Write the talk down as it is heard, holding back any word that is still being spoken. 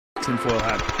Tinfoil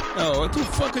hat. Oh, what the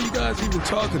fuck are you guys even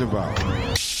talking about?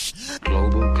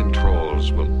 Global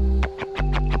controls will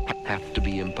have to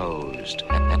be imposed,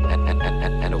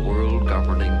 and a world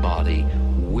governing body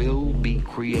will be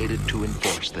created to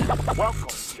enforce them. Welcome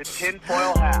to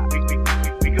Tinfoil Hat.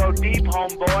 We go deep,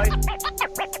 homeboy.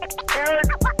 Aaron,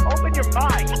 open your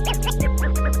mind.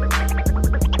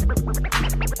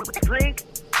 Drink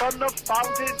from the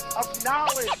fountain of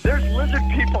knowledge. There's lizard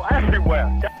people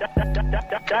everywhere.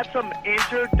 That's some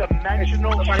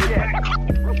interdimensional shit.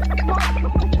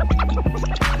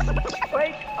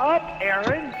 Wake up,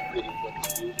 Aaron.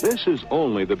 This is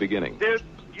only the beginning. Dude,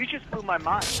 you just blew my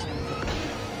mind.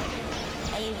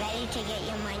 Are you ready to get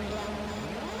your mind blown?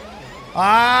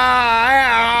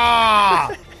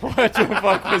 What the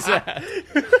fuck was that?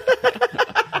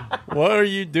 What are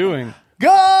you doing?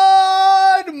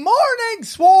 Good morning,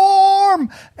 Swarm,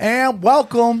 and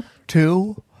welcome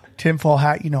to Tinfoil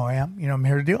Hat. You know I am. You know I'm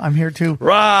here to do. I'm here to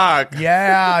Rock!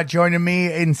 Yeah, joining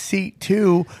me in seat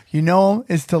 2, you know him,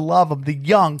 is to love him, the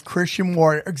young Christian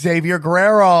warrior, Xavier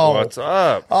Guerrero. What's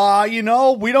up? You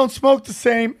know, we don't smoke the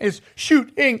same as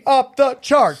shooting up the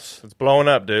charts. It's blowing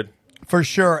up, dude. For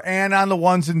sure. And on the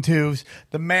ones and twos,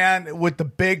 the man with the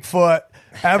big foot.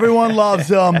 Everyone loves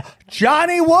him.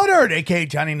 Johnny Woodard, a.k.a.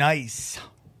 Johnny Nice.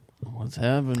 What's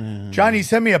happening? Johnny,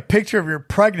 send me a picture of your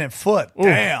pregnant foot. Ooh,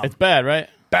 Damn. it's bad, right?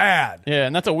 Bad. Yeah,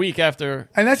 and that's a week after.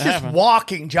 And that's it just happened.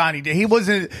 walking, Johnny. He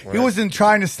wasn't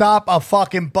trying to stop a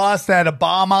fucking bus that had a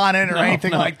bomb on it or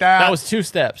anything like that. That was 2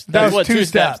 steps. That That's was what 2 2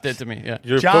 steps. steps did to me. Yeah.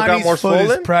 Your Johnny's foot got more foot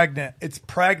swollen? is pregnant. It's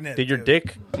pregnant. Did your dude.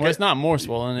 dick? Well, it's not more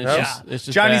swollen. It's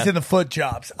just Johnny's bad. in the foot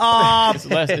jobs. It's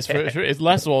less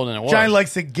swollen than it was. Johnny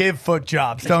likes to give foot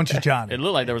jobs, don't you, Johnny? It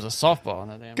looked like there was a softball in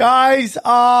that damn. Guys,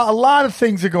 a lot of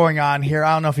things are going on here.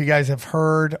 I don't know if you guys have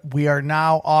heard. We are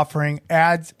now offering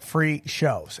ad-free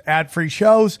shows. Ad-free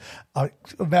shows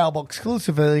available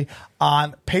exclusively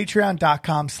on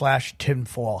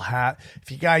patreon.com/tinfoil hat.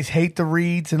 If you guys hate the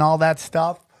reads and all that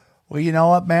stuff, well, you know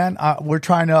what, man? We're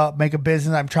trying to make a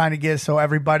business. I'm trying to get it so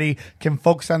everybody can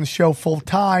focus on the show full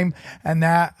time, and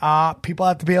that people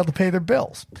have to be able to pay their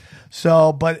bills.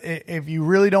 So, but if you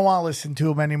really don't want to listen to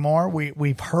them anymore,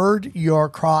 we've heard your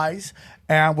cries,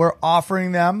 and we're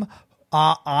offering them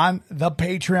on the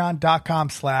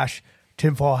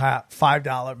patreon.com/tinfoil hat,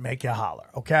 $5 make you holler.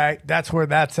 Okay, that's where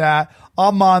that's at.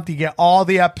 A month, you get all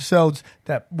the episodes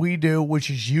that we do, which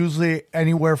is usually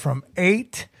anywhere from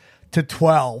 8 to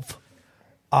 12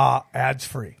 ads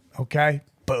free. Okay,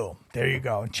 boom, there you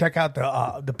go. And check out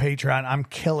the Patreon. I'm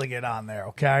killing it on there.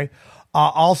 Okay.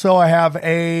 Also, I have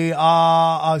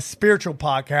a spiritual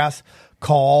podcast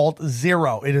called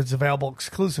Zero. It is available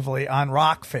exclusively on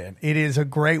Rockfin. It is a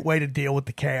great way to deal with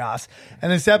the chaos.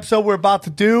 And this episode we're about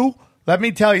to do, let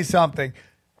me tell you something.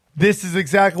 This is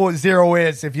exactly what Zero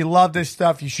is. If you love this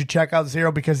stuff, you should check out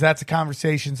Zero, because that's the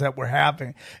conversations that we're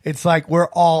having. It's like we're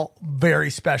all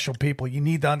very special people. You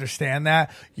need to understand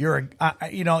that. You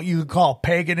can call it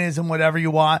paganism, whatever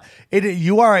you want.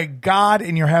 You are a god,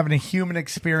 and you're having a human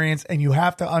experience, and you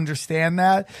have to understand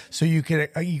that so you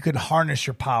could harness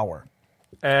your power.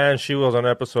 And she was on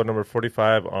episode number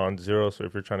 45 on Zero. So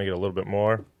if you're trying to get a little bit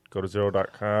more, go to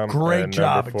zero.com. Great and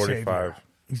job, number 45. Xavier.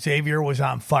 Xavier was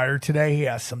on fire today. He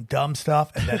has some dumb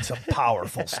stuff and then some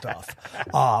powerful stuff.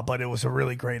 But it was a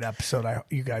really great episode.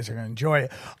 You guys are going to enjoy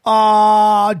it.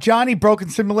 Johnny, Broken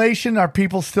Simulation. Are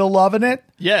people still loving it?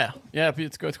 Yeah,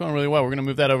 it's going really well. We're going to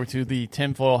move that over to the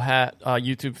Tinfoil Hat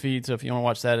YouTube feed. So if you want to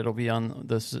watch that, it'll be on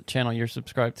this channel you're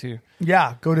subscribed to.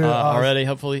 Yeah, go to already,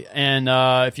 hopefully. And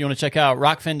if you want to check out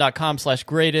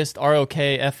rockfin.com/greatest,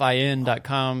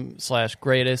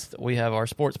 ROKFIN.com/greatest, we have our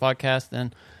sports podcast,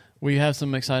 and we have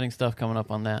some exciting stuff coming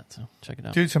up on that, so check it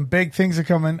out. Dude, some big things are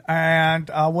coming. And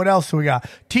what else do we got?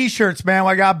 T-shirts, man.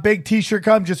 I got a big T-shirt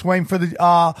coming. Just waiting for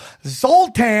the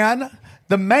Zoltan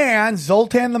the man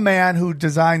who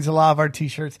designs a lot of our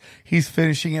T-shirts. He's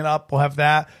finishing it up. We'll have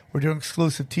that. We're doing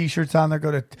exclusive T-shirts on there.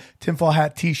 Go to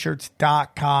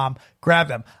tinfoilhattshirts.com. Grab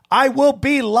them. I will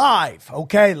be live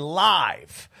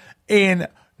in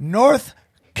North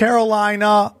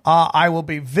Carolina. I will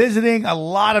be visiting a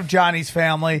lot of Johnny's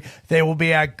family. They will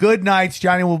be at Good Nights.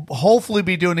 Johnny will hopefully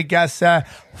be doing a guest set.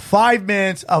 5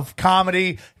 minutes of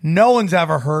comedy no one's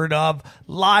ever heard of,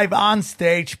 live on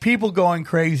stage, people going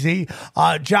crazy.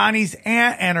 Johnny's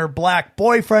aunt and her black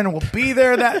boyfriend will be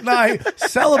there that night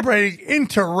celebrating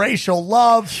interracial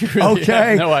love. Really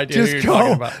okay, have no idea just who you're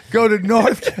talking about. go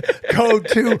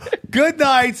to Good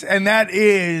Nights, and that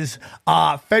is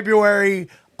February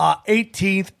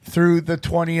 18th through the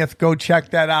 20th. Go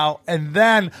check that out. And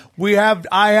then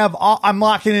I'm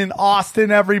locking in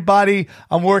Austin, everybody.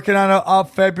 I'm working on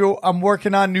February. I'm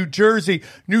working on New Jersey.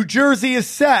 New Jersey is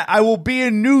set. I will be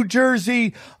in New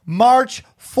Jersey March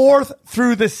 4th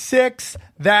through the 6th.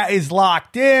 That is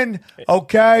locked in.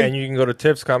 Okay. And you can go to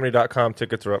tipscomedy.com.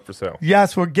 Tickets are up for sale.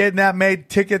 Yes, we're getting that made.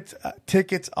 Tickets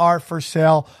are for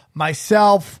sale.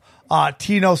 Myself,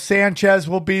 Tino Sanchez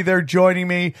will be there joining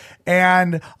me.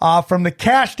 And from the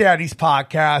Cash Daddies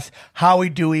podcast, Howie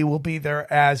Dewey will be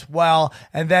there as well.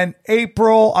 And then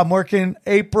I'm working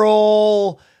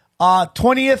April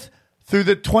 20th through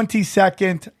the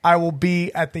 22nd. I will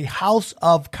be at the House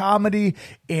of Comedy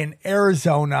in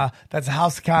Arizona. That's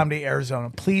House of Comedy, Arizona.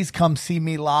 Please come see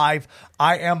me live.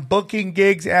 I am booking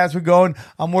gigs as we're going.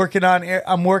 I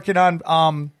am working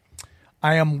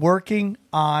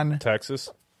on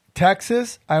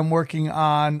Texas. I'm working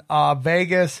on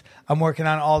Vegas. I'm working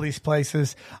on all these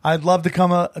places. I'd love to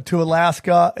come to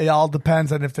Alaska. It all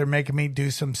depends on if they're making me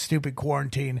do some stupid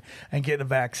quarantine and get a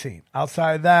vaccine.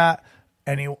 Outside of that,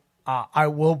 I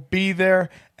will be there,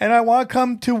 and I want to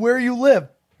come to where you live.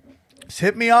 Just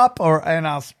hit me up, and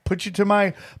I'll put you to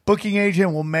my booking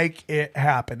agent. We'll make it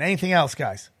happen. Anything else,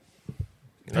 guys?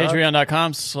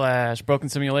 Patreon.com/Broken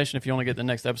Simulation if you want to get the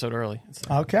next episode early.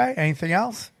 Okay. Anything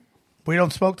else? We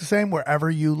don't smoke the same wherever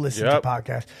you listen to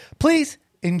podcasts. Please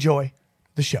enjoy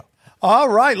the show. All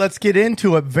right, let's get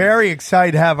into it. Very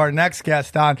excited to have our next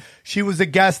guest on. She was a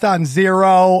guest on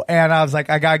Zero, and I was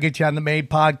like, I got to get you on the Made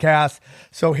podcast.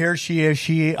 So here she is.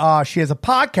 She has a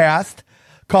podcast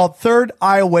called Third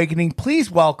Eye Awakening. Please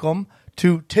welcome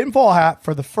to Tinfoil Hat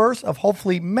for the first of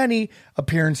hopefully many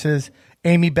appearances,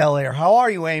 Amy Belair. How are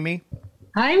you, Amy?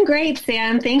 I'm great,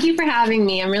 Sam. Thank you for having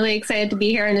me. I'm really excited to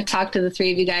be here and to talk to the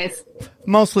three of you guys.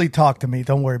 Mostly talk to me.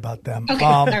 Don't worry about them. Okay,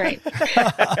 all right.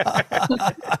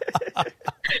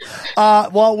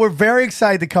 Well, we're very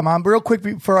excited to come on. Real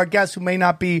quick, for our guests who may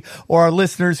not be, or our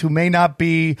listeners who may not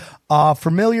be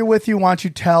familiar with you, why don't you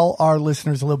tell our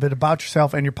listeners a little bit about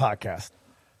yourself and your podcast?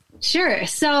 Sure.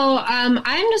 So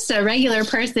I'm just a regular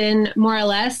person, more or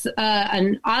less,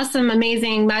 an awesome,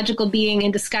 amazing, magical being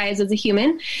in disguise as a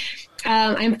human.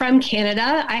 I'm from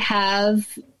Canada. I have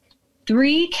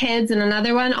 3 kids and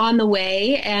another one on the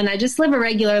way, and I just live a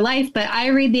regular life, but I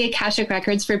read the Akashic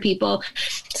Records for people.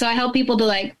 So I help people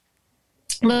to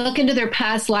look into their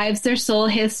past lives, their soul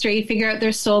history, figure out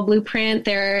their soul blueprint,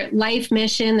 their life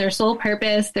mission, their soul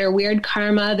purpose, their weird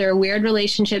karma, their weird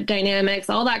relationship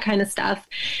dynamics, all that kind of stuff.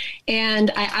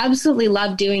 And I absolutely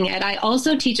love doing it. I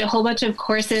also teach a whole bunch of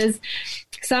courses,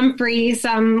 some free,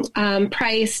 some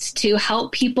priced, to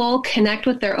help people connect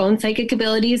with their own psychic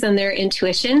abilities and their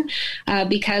intuition,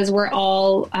 because we're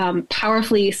all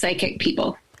powerfully psychic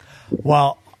people.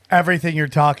 Well, everything you're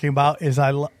talking about is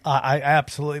I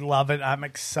absolutely love it. I'm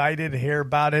excited to hear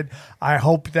about it. I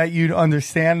hope that you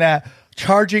understand that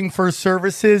charging for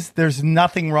services, there's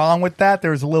nothing wrong with that.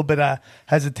 There's a little bit of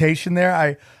hesitation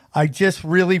there. I just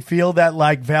really feel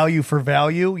that value for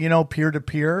value, peer to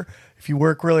peer. If you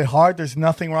work really hard, there's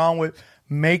nothing wrong with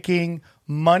making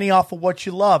money off of what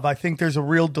you love. I think there's a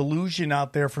real delusion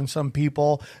out there from some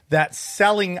people that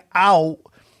selling out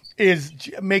is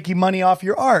making money off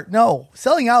your art. No,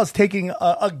 selling out is taking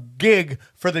a gig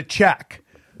for the check.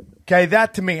 Okay,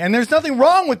 that to me. And there's nothing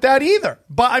wrong with that either.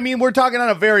 But I mean, we're talking on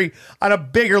a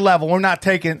bigger level. We're not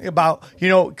talking about,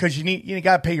 because you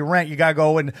got to pay your rent. You got to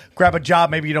go and grab a job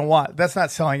maybe you don't want. That's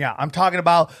not selling out. I'm talking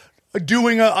about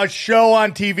doing a show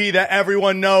on TV that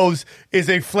everyone knows is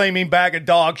a flaming bag of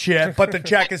dog shit, but the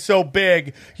check is so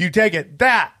big, you take it.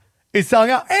 That is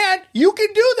selling out. And you can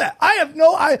do that.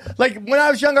 When I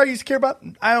was younger, I used to care about,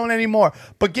 I don't anymore.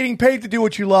 But getting paid to do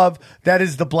what you love, that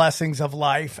is the blessings of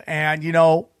life. And,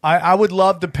 I would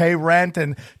love to pay rent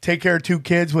and take care of 2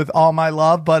 kids with all my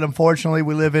love, but unfortunately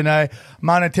we live in a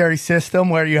monetary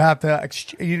system where you have to,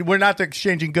 we're not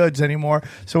exchanging goods anymore,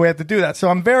 so we have to do that. So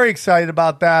I'm very excited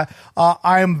about that.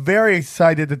 I am very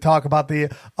excited to talk about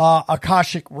the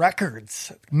Akashic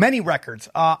Records, many records.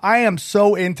 I am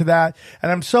so into that,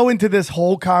 and I'm so into this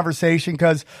whole conversation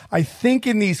because I think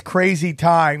in these crazy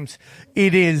times,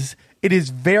 it is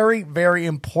very, very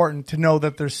important to know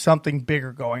that there's something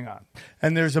bigger going on.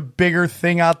 And there's a bigger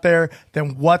thing out there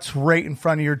than what's right in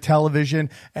front of your television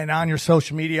and on your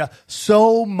social media.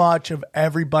 So much of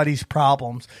everybody's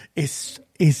problems is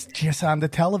just on the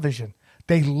television.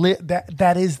 They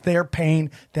that is their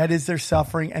pain, that is their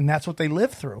suffering, and that's what they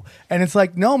live through. And it's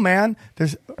like, no, man,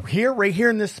 there's right here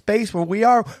in this space where we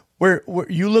are, where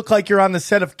you look like you're on the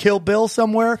set of Kill Bill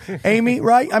somewhere, Amy,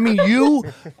 right? I mean,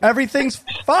 everything's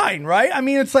fine, right? I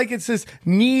mean, it's like it's this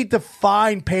need to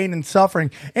find pain and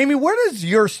suffering. Amy, where does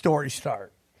your story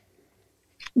start?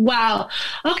 Wow.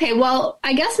 Okay. Well,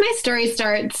 I guess my story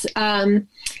starts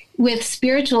with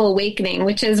spiritual awakening,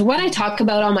 which is what I talk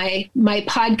about on my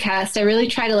podcast. I really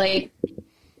try to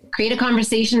create a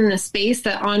conversation in a space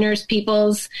that honors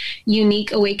people's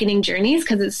unique awakening journeys,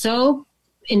 because it's so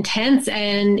intense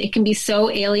and it can be so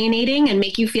alienating and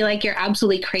make you feel like you're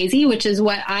absolutely crazy, which is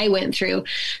what I went through.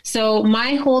 So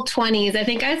my whole 20s, I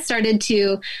think I started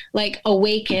to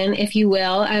awaken, if you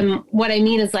will. What I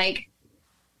mean is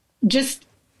just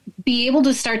be able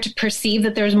to start to perceive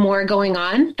that there's more going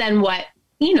on than what,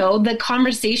 the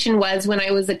conversation was when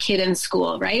I was a kid in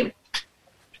school, right?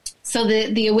 So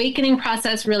the awakening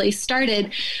process really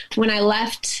started when I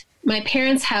left my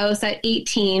parents' house at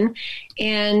 18,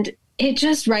 and it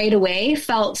just right away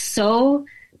felt so,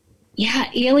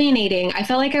 alienating. I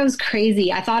felt like I was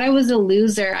crazy. I thought I was a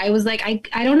loser. I was like,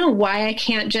 I don't know why I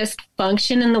can't just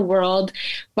function in the world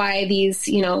by these,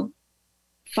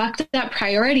 fucked up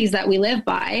priorities that we live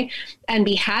by and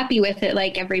be happy with it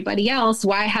like everybody else.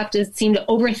 Why I have to seem to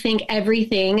overthink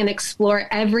everything and explore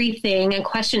everything and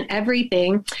question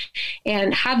everything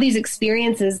and have these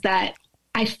experiences that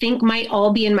I think might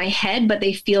all be in my head, but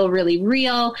they feel really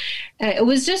real. It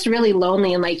was just really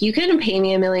lonely. And you couldn't pay me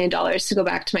 $1 million to go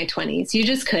back to my 20s. You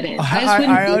just couldn't.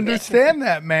 I understand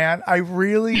that, man. I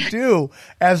really do.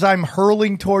 As I'm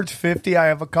hurling towards 50, I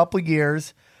have a couple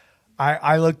years.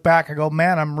 I look back, I go,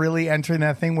 man, I'm really entering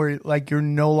that thing where you're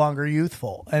no longer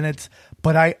youthful. And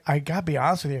but I gotta be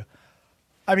honest with you.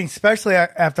 I mean, especially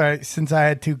since I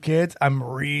had 2 kids, I'm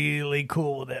really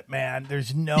cool with it, man.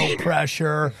 There's no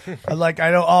pressure.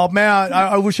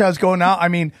 I wish I was going out. I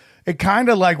mean, it kind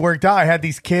of worked out. I had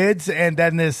these kids and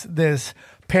then this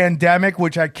pandemic,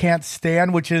 which I can't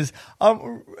stand, which is,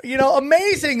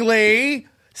 amazingly,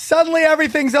 suddenly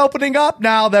everything's opening up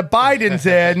now that Biden's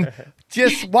in.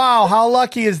 Just, wow, how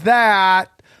lucky is that?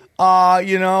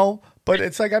 But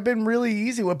it's I've been really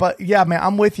easy with, but yeah, man,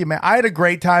 I'm with you, man. I had a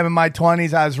great time in my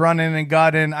 20s. I was running and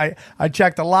gutting. I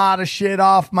checked a lot of shit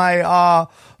off my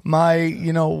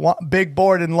big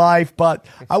board in life, but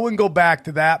I wouldn't go back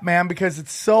to that, man, because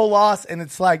it's so lost and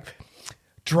it's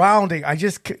drowning.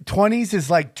 20s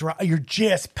is you're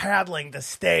just paddling to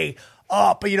stay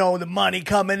up, the money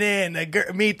coming in,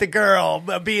 meet the girl,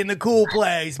 be in the cool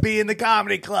place, be in the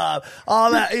comedy club,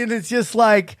 all that. And it's just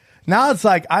now it's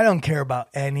I don't care about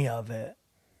any of it.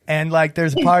 And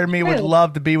there's a part of me would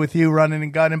love to be with you running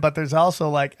and gunning, but there's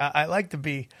also I like to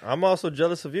be. I'm also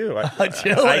jealous of you.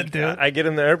 Chilling, dude. I get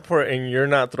in the airport and you're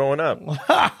not throwing up.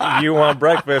 You want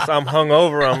breakfast. I'm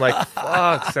hungover. I'm like,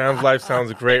 fuck, Sam's life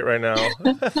sounds great right now.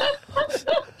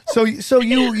 So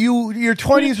your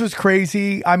 20s was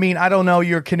crazy. I mean, I don't know.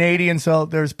 You're Canadian, so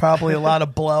there's probably a lot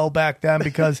of blow back then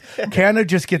because Canada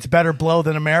just gets better blow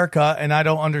than America, and I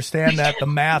don't understand that. The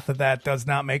math of that does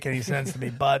not make any sense to me,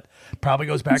 but probably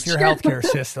goes back to your healthcare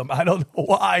system. I don't know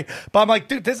why, but I'm like,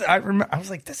 dude, I was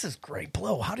like, this is great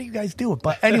blow. How do you guys do it?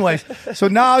 But anyways, so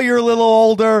now you're a little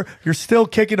older. You're still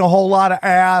kicking a whole lot of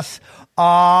ass.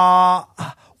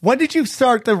 When did you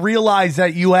start to realize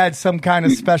that you had some kind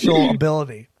of special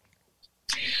ability?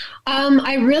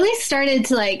 I really started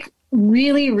to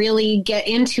really get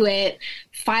into it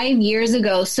 5 years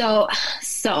ago. So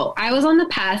I was on the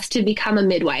path to become a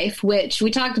midwife, which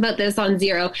we talked about this on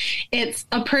Zero. It's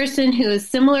a person who is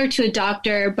similar to a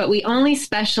doctor, but we only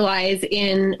specialize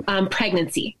in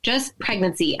pregnancy, just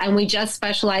pregnancy. And we just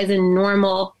specialize in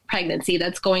normal pregnancy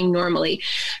that's going normally.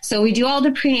 So we do all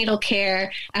the prenatal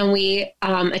care and we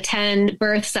attend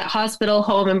births at hospital,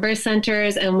 home, and birth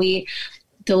centers, and we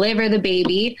deliver the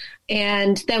baby.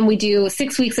 And then we do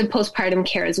 6 weeks of postpartum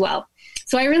care as well.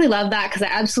 So I really love that because I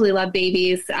absolutely love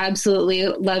babies, absolutely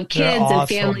love kids and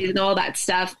families and all that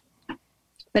stuff.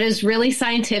 But it's really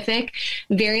scientific,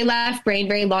 very left brain,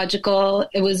 very logical.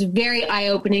 It was very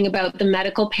eye-opening about the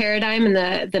medical paradigm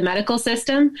and the medical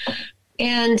system.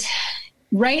 And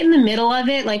right in the middle of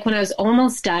it, when I was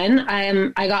almost done,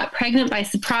 I got pregnant by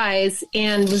surprise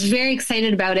and was very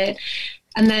excited about it.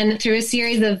 And then through a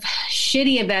series of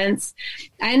shitty events,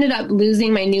 I ended up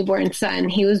losing my newborn son.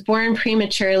 He was born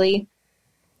prematurely.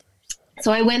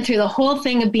 So I went through the whole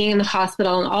thing of being in the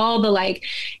hospital and all the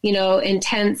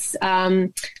intense,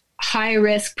 high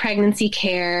risk pregnancy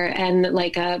care and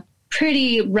a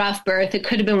pretty rough birth. It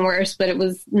could have been worse, but it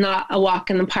was not a walk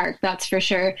in the park. That's for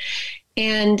sure.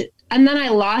 And and then I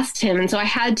lost him. And so I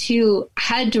had to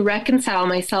reconcile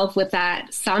myself with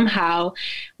that somehow,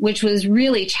 which was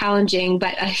really challenging,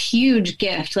 but a huge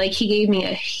gift. Like, he gave me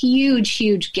a huge,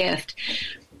 huge gift.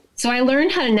 So I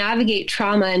learned how to navigate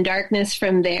trauma and darkness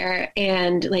from there,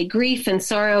 and like grief and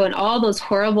sorrow and all those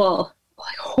horrible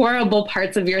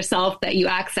parts of yourself that you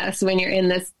access when you're in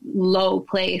this low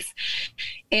place.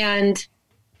 And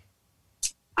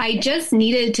I just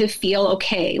needed to feel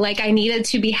okay. Like, I needed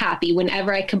to be happy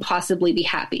whenever I could possibly be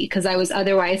happy, because I was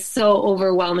otherwise so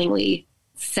overwhelmingly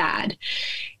sad.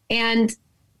 And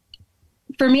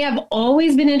for me, I've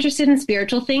always been interested in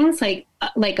spiritual things, like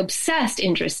obsessed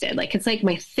interested, like it's like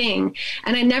my thing.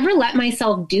 And I never let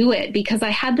myself do it because I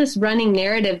had this running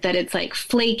narrative that it's like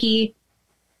flaky.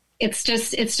 It's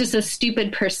just a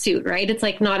stupid pursuit, right? It's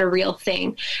like not a real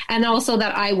thing. And also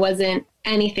that I wasn't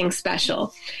anything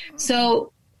special.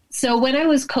 So when I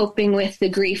was coping with the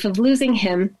grief of losing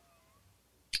him,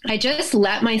 I just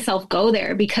let myself go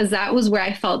there because that was where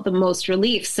I felt the most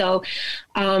relief. So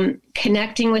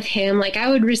connecting with him, like I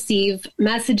would receive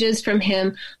messages from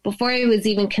him before I was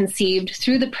even conceived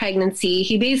through the pregnancy.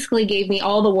 He basically gave me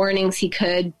all the warnings he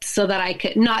could so that I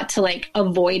could, not to like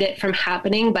avoid it from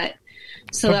happening, but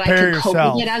so that I could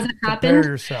cope with it as it happened.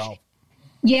 Prepare yourself.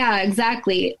 Yeah,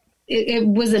 exactly. It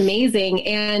was amazing.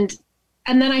 And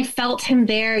then I felt him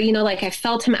there, you know, like I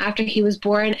felt him after he was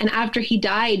born, and after he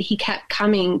died, he kept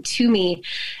coming to me.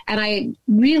 And I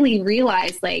really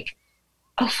realized, like,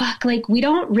 oh, fuck, like we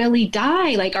don't really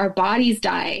die. Like our bodies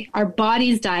die,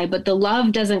 but the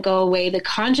love doesn't go away. The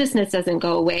consciousness doesn't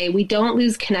go away. We don't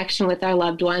lose connection with our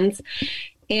loved ones.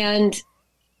 And,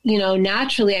 you know,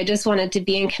 naturally, I just wanted to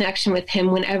be in connection with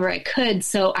him whenever I could.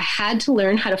 So I had to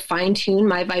learn how to fine tune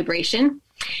my vibration,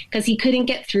 because he couldn't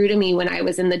get through to me when I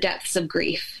was in the depths of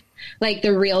grief, like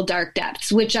the real dark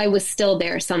depths, which I was still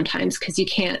there sometimes because you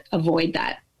can't avoid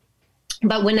that.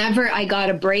 But whenever I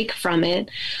got a break from it,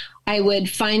 I would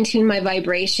fine tune my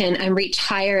vibration and reach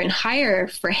higher and higher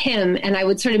for him. And I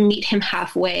would sort of meet him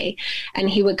halfway, and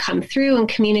he would come through and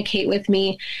communicate with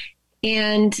me.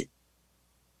 And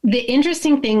the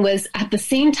interesting thing was, at the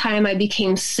same time, I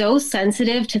became so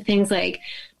sensitive to things like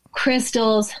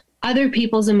crystals, other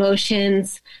people's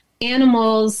emotions,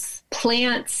 animals,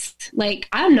 plants. Like,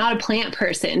 I'm not a plant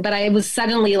person, but I was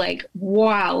suddenly like,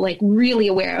 wow, like really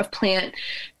aware of plant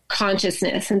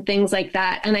consciousness and things like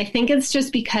that. And I think it's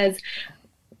just because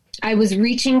I was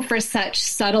reaching for such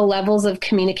subtle levels of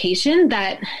communication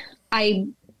that I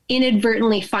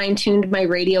inadvertently fine-tuned my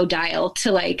radio dial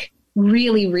to like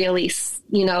really, really,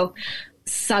 you know,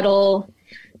 subtle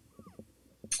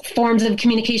forms of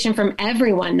communication from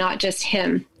everyone, not just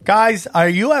him. Guys, are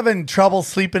you having trouble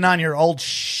sleeping on your old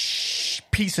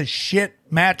piece of shit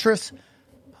mattress?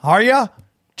 Are you?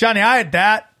 Johnny, I had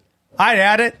that. I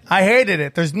had it. I hated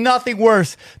it. There's nothing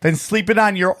worse than sleeping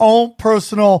on your own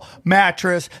personal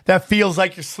mattress that feels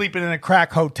like you're sleeping in a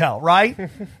crack hotel, right?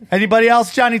 Anybody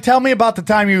else? Johnny, tell me about the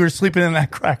time you were sleeping in that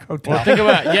crack hotel. Well, think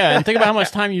about how much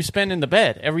time you spend in the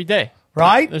bed every day.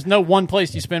 Right? There's no one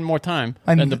place you spend more time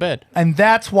than the bed. And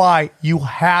that's why you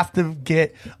have to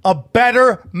get a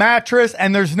better mattress.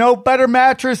 And there's no better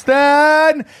mattress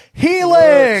than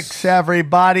Helix,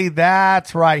 everybody.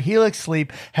 That's right. Helix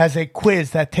Sleep has a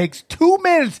quiz that takes 2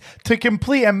 minutes to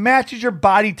complete and matches your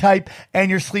body type and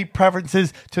your sleep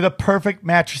preferences to the perfect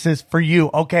mattresses for you.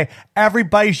 Okay.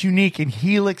 Everybody's unique, and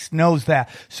Helix knows that.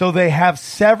 So they have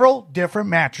several different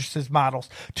mattresses models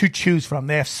to choose from.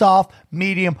 They have soft,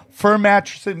 medium, firm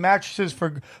mattresses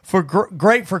for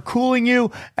great for cooling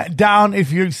you down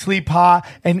if you sleep hot,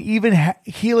 and even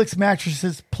Helix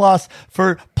mattresses plus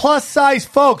for plus size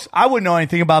folks. I wouldn't know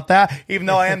anything about that, even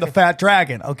though I am the fat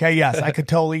dragon. Okay, yes, I could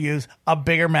totally use a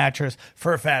bigger mattress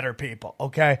for fatter people.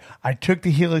 Okay, I took the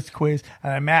Helix quiz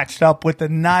and I matched up with the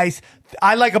nice.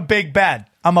 I like a big bed.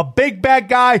 I'm a big bed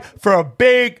guy for a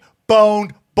big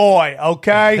boned boy.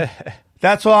 Okay,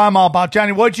 that's what I'm all about.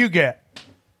 Johnny, what'd you get?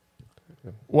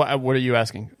 What are you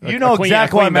asking? You know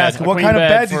exactly what I'm asking. What kind of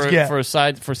bed did you get? For a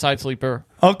side sleeper.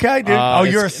 Okay, dude.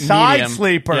 You're a side medium.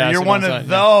 Sleeper. Yeah, you're one of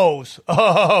those. Yeah.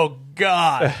 Oh,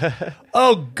 God.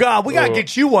 Oh, God. We got to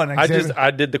get you one.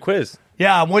 I did the quiz.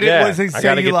 Yeah, what was it? I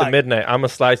got to get the midnight. I'm a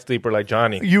side sleeper like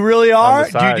Johnny. You really are?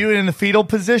 Do you do it in the fetal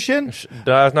position?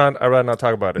 I'd rather not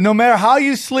talk about it. No matter how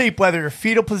you sleep, whether you're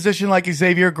fetal position like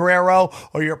Xavier Guerrero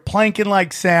or you're planking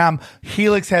like Sam,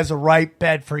 Helix has the right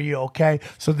bed for you, okay?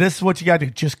 So this is what you got to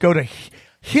do. Just go to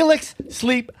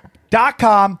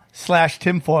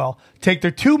helixsleep.com/tinfoil. Take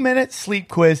their 2-minute sleep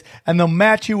quiz, and they'll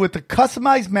match you with the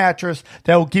customized mattress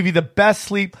that will give you the best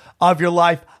sleep of your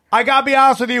life. I got to be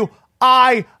honest with you.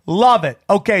 I love it.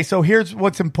 Okay, so here's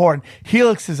what's important.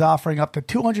 Helix is offering up to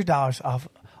 $200 off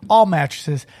all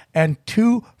mattresses and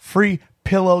 2 free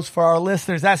pillows for our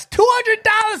listeners. That's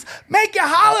 $200. Make you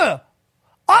holler.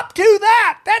 Up to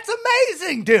that. That's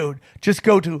amazing, dude. Just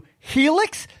go to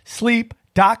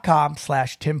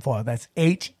helixsleep.com/tinfoil. That's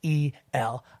HELIX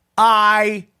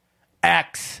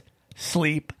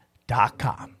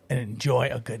sleep.com and enjoy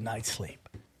a good night's sleep.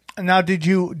 Now, did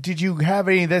you have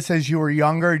any of this as you were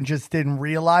younger and just didn't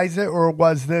realize it, or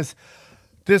was this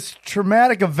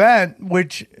traumatic event,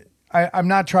 which I'm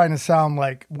not trying to sound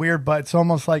like weird, but it's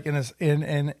almost like in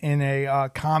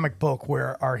a comic book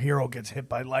where our hero gets hit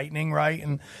by lightning, right?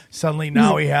 And suddenly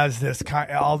now he has this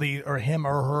or him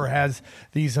or her has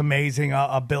these amazing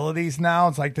abilities. Now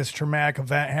it's like this traumatic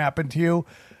event happened to you,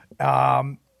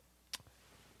 and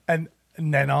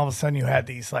then all of a sudden you had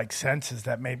these like senses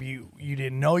that maybe you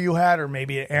didn't know you had, or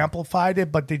maybe it amplified it.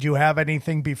 But did you have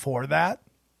anything before that?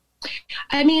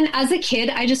 I mean, as a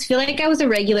kid, I just feel like I was a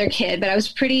regular kid, but I was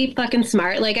pretty fucking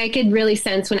smart. Like, I could really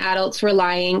sense when adults were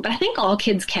lying, but I think all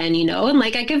kids can, you know? And,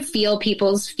 like, I could feel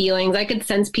people's feelings. I could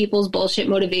sense people's bullshit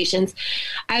motivations.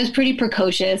 I was pretty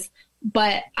precocious,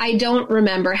 but I don't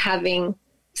remember having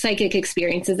psychic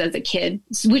experiences as a kid,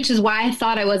 which is why I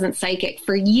thought I wasn't psychic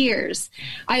for years.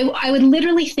 I would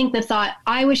literally think the thought,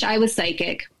 I wish I was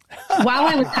psychic, while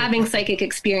I was having psychic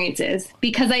experiences,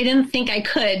 because I didn't think I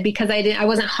could, because I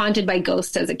wasn't haunted by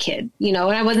ghosts as a kid, you know,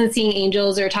 and I wasn't seeing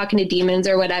angels or talking to demons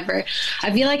or whatever.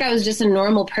 I feel like I was just a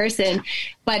normal person,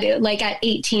 but like at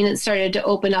 18, it started to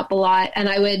open up a lot, and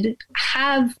I would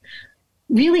have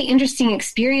really interesting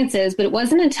experiences, but it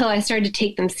wasn't until I started to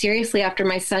take them seriously after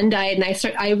my son died, and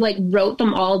I like wrote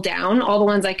them all down, all the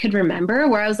ones I could remember,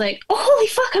 where I was like, oh, holy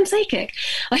fuck, I'm psychic.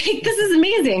 Like, this is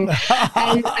amazing.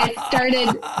 And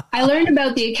I learned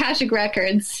about the Akashic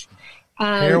Records.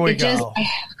 Here we go. I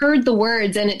heard the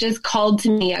words and it just called to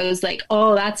me. I was like,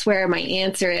 oh, that's where my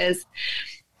answer is.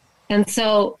 And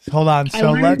so hold on.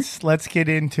 So let's get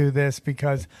into this,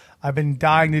 because I've been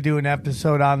dying to do an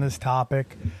episode on this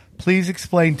topic. Please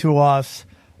explain to us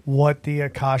what the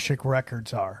Akashic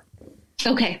Records are.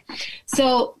 Okay.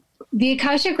 So the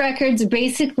Akashic Records are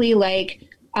basically like,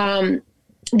 the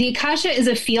Akasha is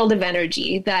a field of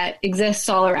energy that exists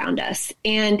all around us,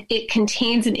 and it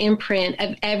contains an imprint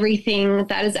of everything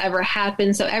that has ever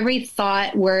happened. So every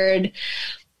thought, word,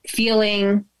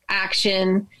 feeling,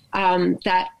 action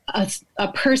that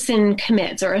a person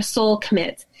commits or a soul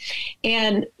commits.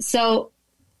 And so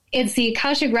it's the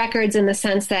Akashic Records in the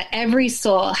sense that every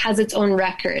soul has its own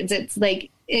records. It's like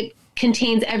it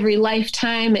contains every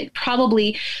lifetime. It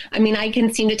probably, I mean, I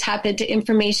can seem to tap into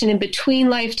information in between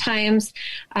lifetimes.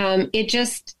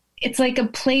 It's like a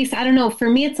place, I don't know, for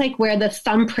me, it's like where the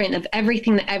thumbprint of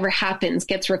everything that ever happens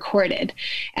gets recorded.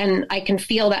 And I can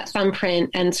feel that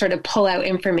thumbprint and sort of pull out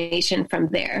information from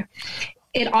there.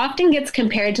 It often gets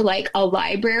compared to like a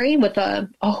library with a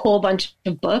whole bunch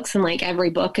of books, and like every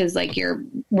book is like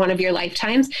one of your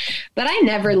lifetimes. But I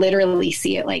never literally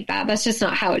see it like that. That's just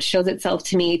not how it shows itself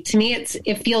to me. To me,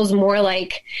 it feels more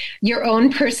like your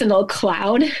own personal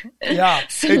cloud. Yeah,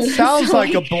 it sounds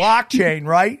like a blockchain,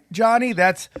 right, Johnny?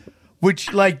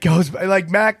 Which like goes like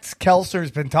Max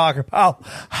Kelser's been talking about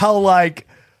how like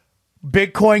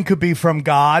Bitcoin could be from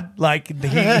God. Like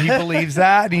he believes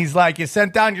that. And he's like, you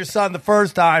sent down your son the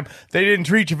first time. They didn't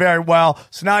treat you very well.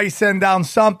 So now you send down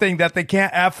something that they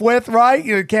can't F with, right?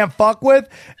 You can't fuck with.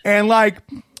 And like,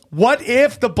 what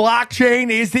if the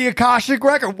blockchain is the Akashic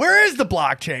Record? Where is the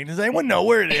blockchain? Does anyone know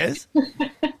where it is?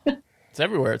 It's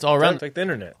everywhere. It's all around. It's like the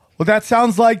internet. Well, that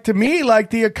sounds like to me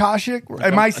like the Akashic.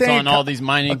 Am I saying on all these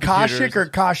mining Akashic computers. or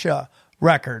Akasha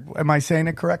Record? Am I saying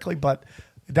it correctly? But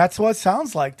that's what it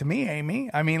sounds like to me, Amy.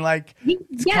 I mean, like,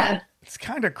 it's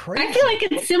kind of crazy. I feel like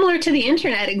it's similar to the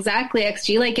internet, exactly,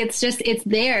 XG. Like, it's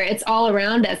there. It's all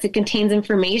around us. It contains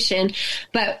information.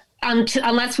 But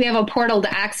unless we have a portal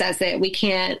to access it, we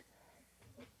can't.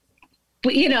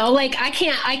 But, you know, like, I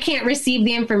can't receive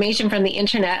the information from the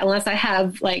internet unless I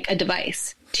have, like, a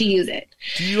device to use it.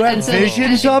 Do you have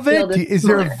visions of it? Is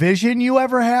there a vision you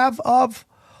ever have of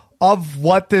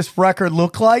what this record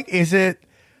looked like? Is it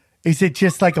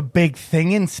just like a big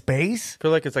thing in space? I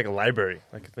feel like it's like a library.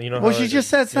 Like, you know. Well, she just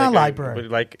said it's not a library.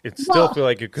 But like, it still feel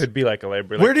like it could be like a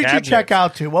library. Where like did you check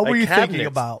out to? What were you thinking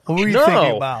about? What were you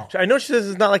thinking about? I know she says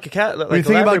it's not like a cat. Like were you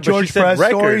thinking about George Perez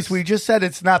stories? We just said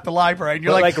it's not the library. And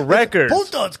you're like records.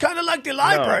 It's kind of like the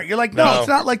library. You're like, no, it's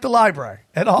not like the library.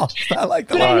 at all. I like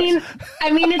the But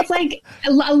I mean, it's like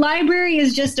a library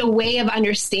is just a way of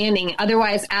understanding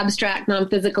otherwise abstract,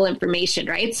 non-physical information,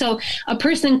 right? So a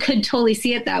person could totally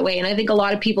see it that way, and I think a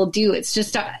lot of people do. It's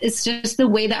just the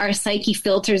way that our psyche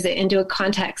filters it into a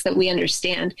context that we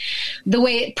understand. The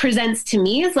way it presents to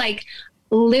me is like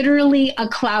literally a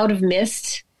cloud of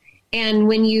mist. And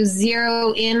when you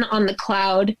zero in on the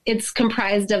cloud, it's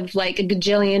comprised of like a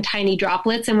gajillion tiny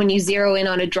droplets. And when you zero in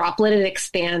on a droplet, it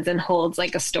expands and holds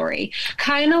like a story.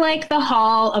 Kind of like the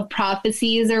Hall of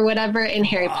Prophecies or whatever in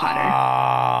Harry Potter.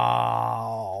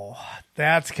 Oh,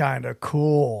 that's kind of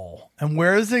cool. And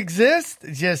where does it exist?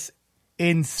 Just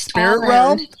in spirit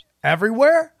realm?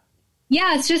 Everywhere?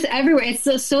 Yeah, it's just everywhere.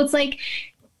 So it's like,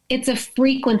 it's a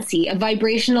frequency, a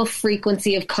vibrational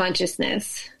frequency of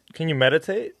consciousness. Can you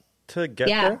meditate to get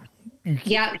there?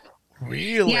 Yeah.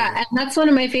 Really? Yeah, and that's one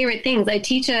of my favorite things. I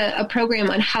teach a program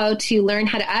on how to learn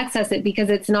how to access it because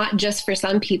it's not just for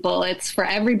some people. It's for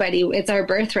everybody. It's our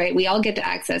birthright. We all get to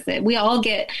access it. We all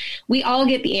get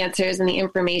the answers and the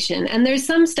information. And there's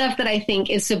some stuff that I think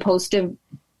is supposed to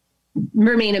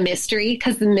remain a mystery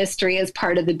because the mystery is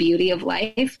part of the beauty of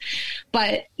life.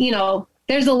 But, you know,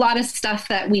 there's a lot of stuff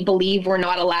that we believe we're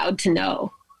not allowed to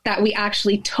know that we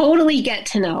actually totally get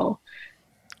to know.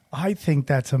 I think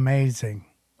that's amazing.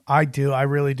 I do. I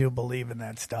really do believe in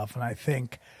that stuff. And I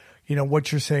think, you know,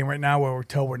 what you're saying right now where we're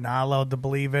told we're not allowed to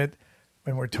believe it,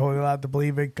 when we're totally allowed to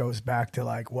believe it, goes back to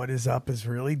like what is up is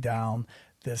really down.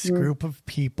 This group of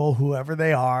people, whoever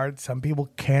they are, some people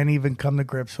can't even come to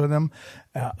grips with them,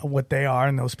 what they are,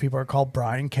 and those people are called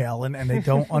Brian Callen, and they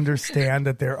don't understand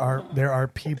that there are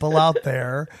people out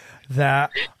there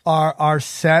that are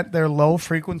sent, they're low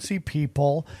frequency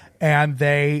people, and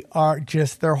they are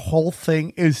just, their whole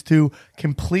thing is to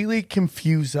completely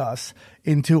confuse us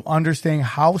into understanding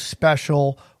how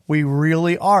special we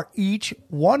really are, each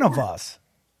one of us.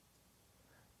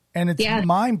 And it's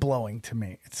mind-blowing to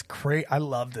me. It's great. I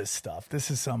love this stuff.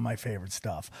 This is some of my favorite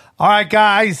stuff. All right,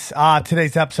 guys.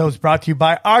 Today's episode is brought to you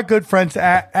by our good friends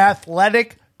at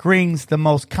Athletic Greens, the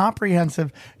most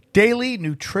comprehensive daily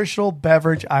nutritional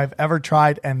beverage I've ever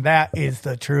tried, and that is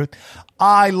the truth.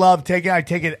 I love taking it. I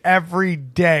take it every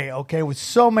day, okay? With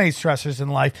so many stressors in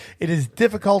life, it is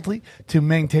difficult to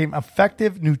maintain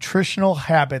effective nutritional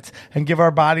habits and give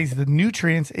our bodies the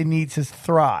nutrients it needs to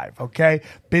thrive, okay?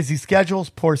 Busy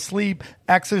schedules, poor sleep,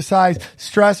 exercise,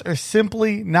 stress, or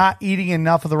simply not eating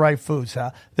enough of the right foods.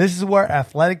 This is where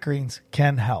Athletic Greens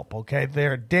can help, okay?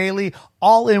 Their daily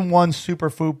all-in-one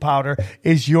superfood powder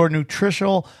is your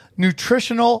nutritional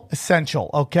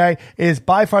essential, okay? It is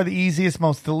by far the easiest,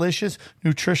 most delicious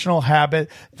nutritional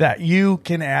habit that you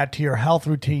can add to your health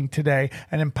routine today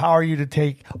and empower you to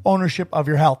take ownership of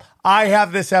your health. I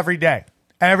have this every day.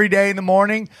 Every day in the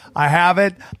morning, I have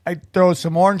it. I throw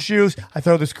some orange juice. I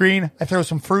throw this green. I throw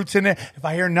some fruits in it. If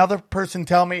I hear another person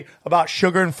tell me about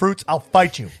sugar and fruits, I'll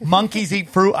fight you. Monkeys eat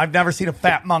fruit. I've never seen a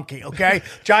fat monkey, okay?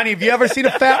 Johnny, have you ever seen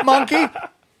a fat monkey?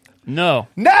 No.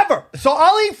 Never. So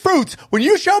I'll eat fruits. When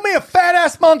you show me a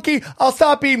fat-ass monkey, I'll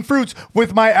stop eating fruits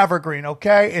with my Evergreen,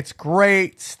 okay? It's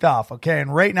great stuff, okay?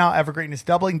 And right now, Evergreen is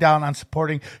doubling down on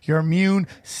supporting your immune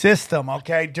system,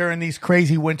 okay, during these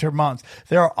crazy winter months.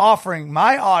 They're offering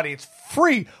my audience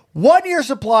free 1-year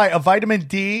supply of vitamin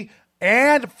D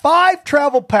and 5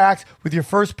 travel packs with your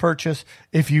first purchase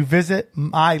if you visit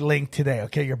my link today.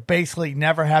 Okay, you're basically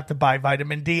never have to buy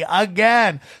vitamin D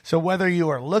again. So whether you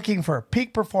are looking for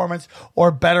peak performance or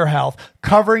better health,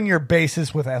 covering your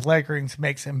bases with Athletic Greens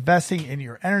makes investing in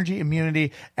your energy,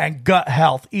 immunity, and gut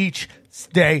health each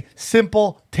day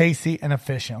simple, tasty, and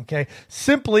efficient. Okay,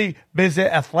 simply visit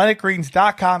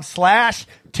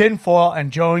athleticgreens.com/tinfoil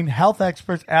and join health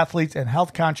experts, athletes, and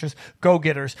health conscious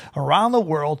go-getters around the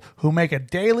world who make a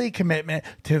daily commitment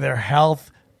to their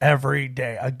health every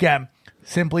day. Again,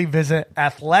 simply visit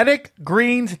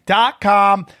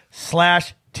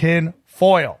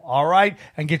athleticgreens.com/tinfoil. All right,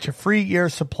 and get your free year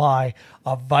supply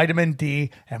of vitamin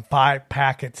D and 5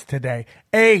 packets today.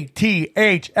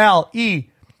 athleticgreens.com.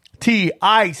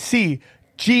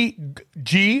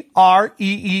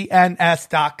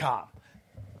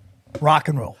 Rock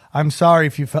and roll. I'm sorry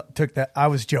if you took that. I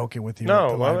was joking with you. No,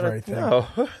 with the library thing. No.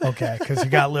 Okay, because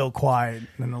you got a little quiet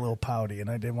and a little pouty, and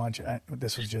I didn't want you.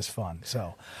 This was just fun.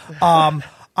 So,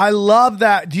 I love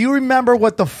that. Do you remember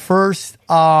what the first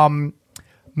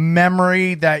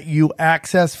memory that you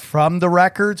accessed from the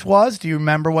records was? Do you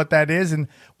remember what that is and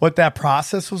what that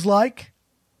process was like?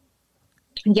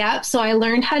 Yeah, so I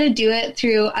learned how to do it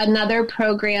through another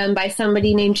program by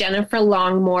somebody named Jennifer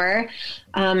Longmore.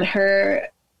 Her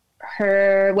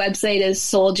website is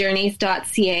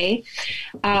souljourneys.ca.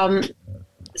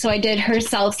 so I did her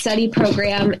self-study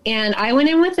program, and I went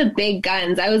in with the big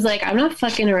guns. I was like, I'm not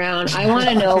fucking around. I want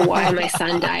to know why my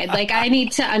son died. Like, I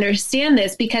need to understand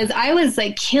this, because I was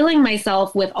like killing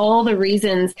myself with all the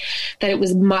reasons that it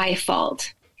was my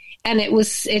fault. And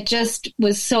it just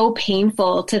was so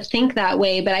painful to think that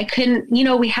way, but I couldn't,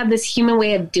 we have this human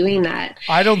way of doing that.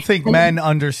 I don't think men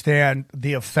understand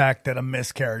the effect that a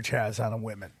miscarriage has on a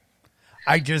woman.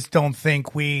 I just don't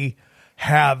think we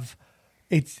have,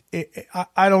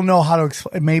 I don't know how to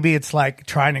explain. Maybe it's like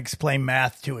trying to explain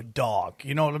math to a dog.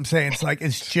 You know what I'm saying? It's like,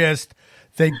 it's just,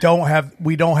 we don't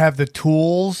have the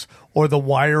tools or the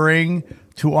wiring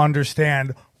to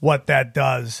understand what that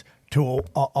does to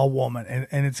a woman.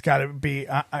 And it's got to be,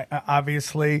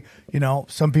 obviously,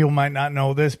 some people might not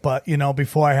know this, but,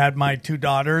 before I had my 2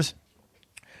 daughters,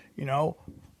 that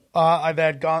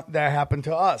happened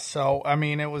to us. So, I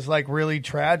mean, it was like really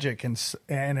tragic and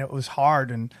it was hard,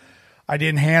 and I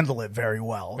didn't handle it very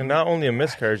well. And not only a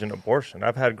miscarriage, an abortion.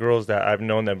 I've had girls that I've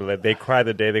known that like, they cry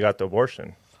the day they got the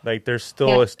abortion. Like, it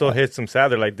still hits them sad.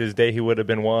 They're like, this day he would have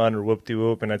been one, or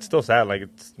whoop-de-whoop, and it's still sad. Like,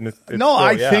 it's no,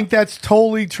 I think that's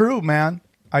totally true, man.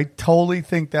 I totally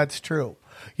think that's true.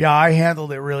 Yeah, I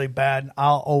handled it really bad.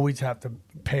 I'll always have to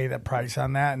pay the price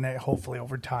on that, and hopefully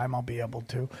over time I'll be able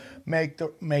to make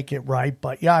it right.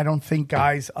 But yeah, I don't think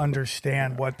guys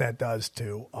understand what that does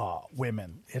to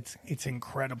women. It's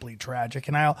incredibly tragic,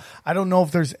 and I don't know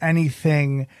if there's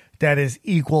anything that is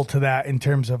equal to that in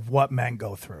terms of what men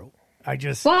go through. I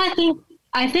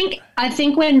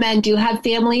think when men do have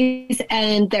families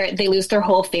and they lose their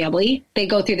whole family, they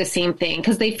go through the same thing,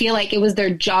 because they feel like it was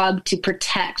their job to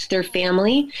protect their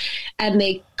family, and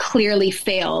they clearly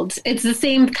failed. It's the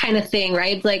same kind of thing,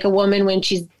 right? It's like a woman when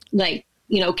she's like,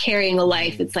 carrying a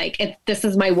life. It's like, this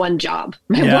is my one job.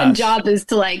 My one job is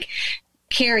to like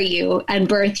carry you and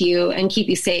birth you and keep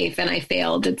you safe. And I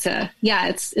failed.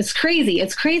 It's crazy.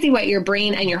 It's crazy what your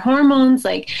brain and your hormones,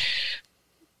 like,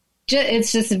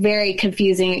 it's just a very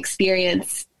confusing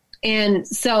experience. And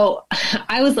so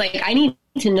I was like, I need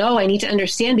to know, I need to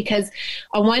understand, because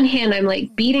on one hand, I'm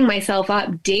like beating myself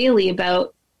up daily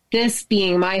about this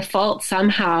being my fault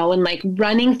somehow, and like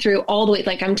running through all the way.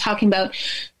 Like, I'm talking about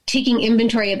taking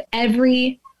inventory of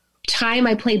every time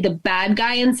I played the bad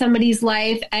guy in somebody's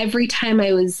life, every time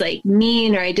I was like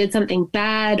mean, or I did something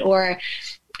bad, or,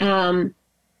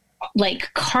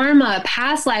 like karma,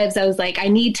 past lives. I was like, I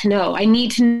need to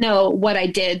know what I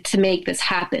did to make this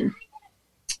happen.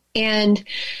 And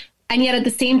yet at the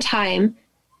same time,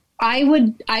 I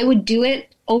would do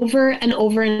it over and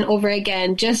over and over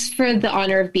again, just for the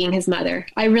honor of being his mother.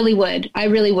 I really would.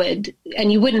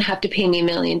 And you wouldn't have to pay me $1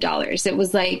 million. It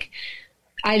was like,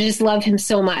 I just love him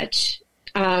so much.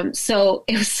 So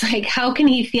it was like, how can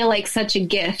he feel like such a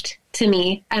gift to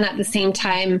me, and at the same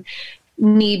time,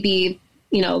 me be,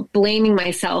 blaming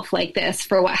myself like this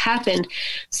for what happened?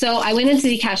 So I went into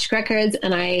the Akashic Records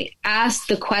and I asked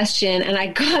the question, and I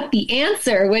got the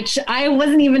answer, which I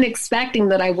wasn't even expecting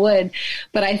that I would.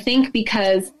 But I think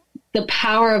because the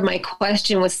power of my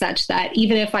question was such that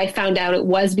even if I found out it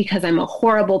was because I'm a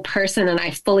horrible person and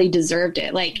I fully deserved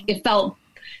it, like, it felt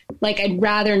like I'd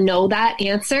rather know that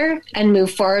answer and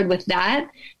move forward with that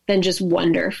than just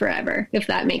wonder forever, if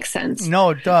that makes sense.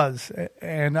 No, it does.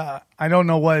 And I don't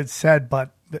know what it said,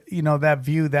 but that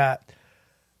view that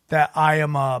I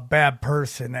am a bad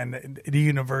person and the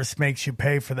universe makes you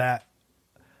pay for that.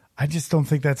 I just don't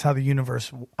think that's how the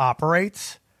universe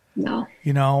operates. No.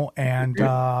 And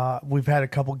we've had a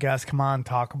couple guests come on and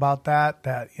talk about that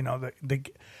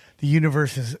the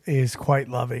universe is quite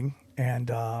loving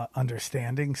and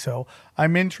understanding. So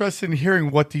I'm interested in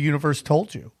hearing what the universe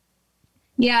told you.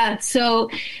 Yeah. So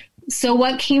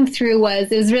what came through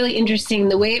it was really interesting.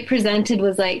 The way it presented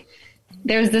was like,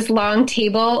 there's this long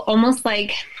table, almost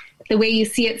like the way you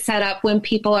see it set up when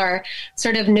people are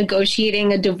sort of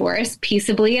negotiating a divorce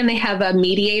peaceably and they have a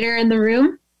mediator in the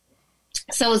room.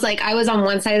 So it was like, I was on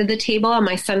one side of the table and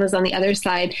my son was on the other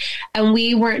side, and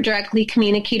we weren't directly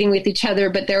communicating with each other,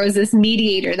 but there was this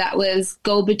mediator that was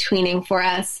go-betweening for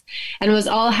us, and it was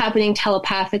all happening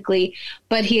telepathically.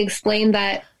 But he explained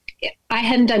that I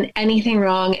hadn't done anything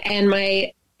wrong and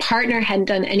my partner hadn't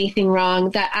done anything wrong,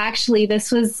 that actually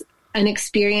this was an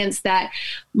experience that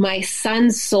my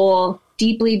son's soul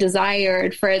deeply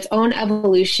desired for its own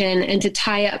evolution and to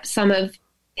tie up some of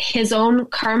his own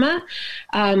karma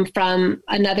from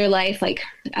another life. Like,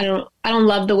 I don't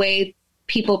love the way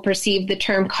people perceive the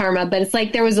term karma, but it's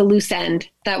like there was a loose end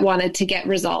that wanted to get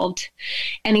resolved,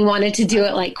 and he wanted to do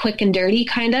it like quick and dirty,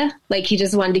 kind of like he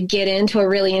just wanted to get into a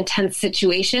really intense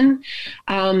situation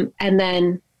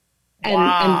and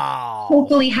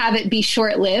hopefully have it be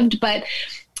short-lived. But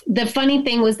the funny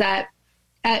thing was that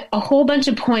at a whole bunch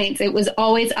of points, it was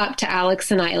always up to Alex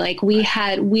and I. Like we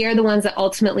are the ones that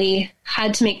ultimately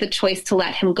had to make the choice to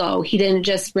let him go. He didn't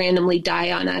just randomly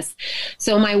die on us.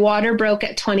 So my water broke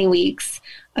at 20 weeks.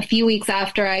 A few weeks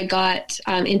after I got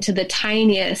into the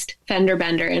tiniest fender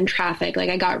bender in traffic, like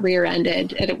I got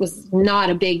rear-ended, and it was not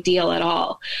a big deal at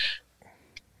all.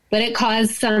 But it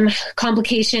caused some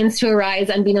complications to arise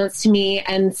unbeknownst to me.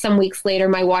 And some weeks later,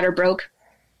 my water broke,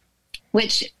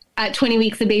 which at 20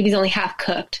 weeks, the baby's only half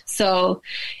cooked. So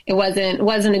it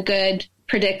wasn't a good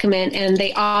predicament. And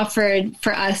they offered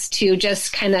for us to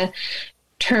just kind of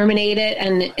terminate it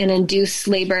and induce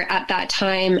labor at that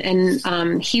time.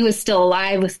 And he was still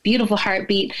alive with beautiful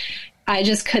heartbeat. I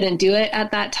just couldn't do it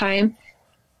at that time.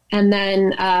 And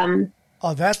then...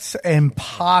 oh, that's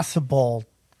impossible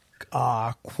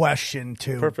question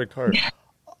to... Perfect heart.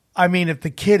 I mean, if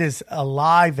the kid is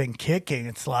alive and kicking,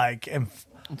 it's like...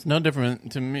 It's no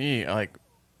different to me, like,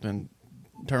 than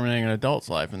terminating an adult's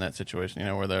life in that situation,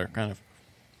 where they're kind of...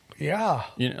 Yeah.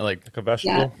 Like a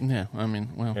vegetable? Yeah, I mean,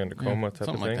 well... In a coma type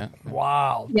something of thing? like that.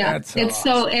 Wow. Yeah, that's it's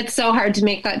awesome. so hard to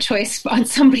make that choice on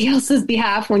somebody else's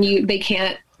behalf when they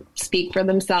can't speak for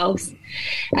themselves.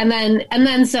 And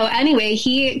then so anyway,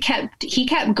 he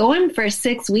kept going for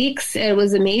 6 weeks. It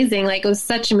was amazing. Like, it was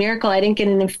such a miracle. I didn't get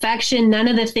an infection. None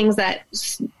of the things that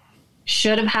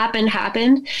should have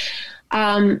happened.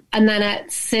 And then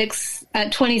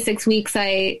at 26 weeks,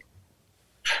 I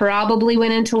probably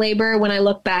went into labor. When I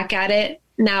look back at it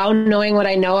now, knowing what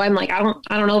I know, I'm like, I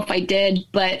don't know if I did,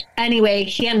 but anyway,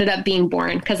 he ended up being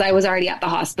born because I was already at the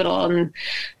hospital, and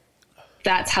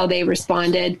that's how they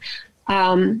responded.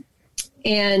 And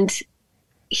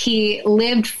he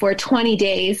lived for 20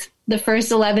 days. The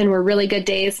first 11 were really good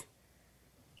days.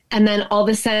 And then all of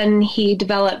a sudden he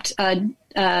developed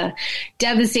a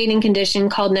devastating condition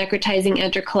called necrotizing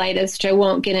enterocolitis, which I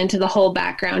won't get into the whole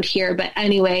background here. But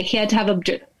anyway, he had to have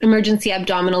emergency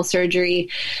abdominal surgery.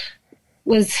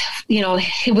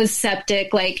 It was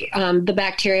septic, like the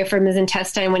bacteria from his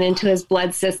intestine went into his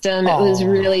blood system. It was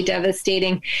really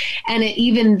devastating. And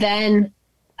even then,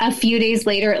 a few days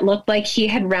later, it looked like he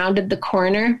had rounded the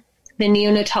corner. The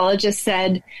neonatologist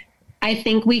said, I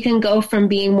think we can go from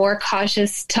being more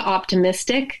cautious to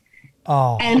optimistic.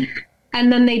 Oh.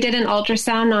 And then they did an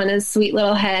ultrasound on his sweet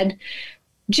little head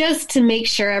just to make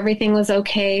sure everything was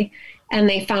okay. And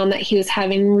they found that he was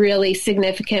having really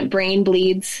significant brain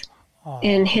bleeds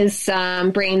in his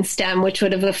brain stem, which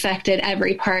would have affected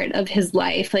every part of his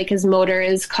life, like his motor,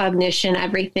 his cognition,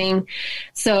 everything.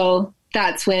 So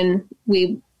that's when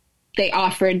they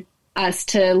offered us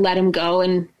to let him go,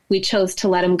 and we chose to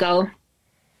let him go,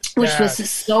 which was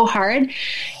so hard.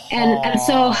 And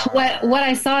so what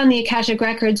I saw in the Akashic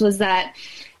Records was that,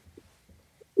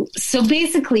 so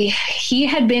basically he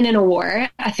had been in a war,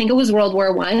 I think it was World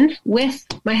War I, with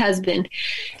my husband.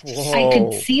 Whoa. I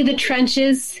could see the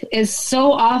trenches is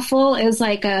so awful. It was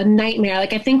like a nightmare.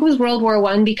 Like, I think it was World War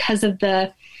I because of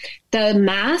the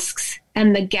masks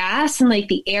and the gas, and like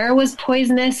the air was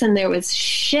poisonous, and there was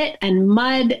shit and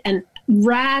mud and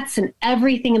rats and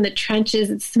everything in the trenches.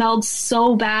 It smelled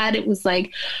so bad. It was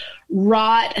like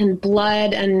rot and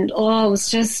blood, and it was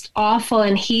just awful.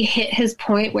 And he hit his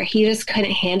point where he just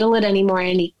couldn't handle it anymore,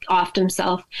 and he offed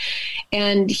himself.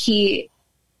 And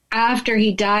after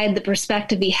he died, the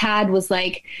perspective he had was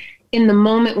like, in the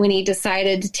moment when he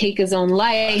decided to take his own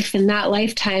life in that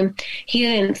lifetime, he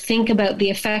didn't think about the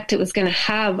effect it was going to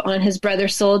have on his brother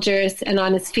soldiers and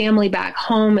on his family back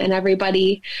home and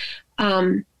everybody.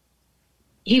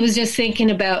 He was just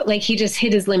thinking about, like, he just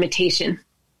hit his limitation.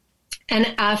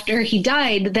 And after he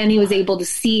died, then he was able to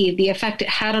see the effect it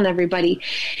had on everybody.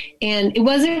 And it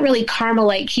wasn't really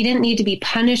karma-like. He didn't need to be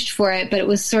punished for it, but it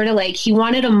was sort of like he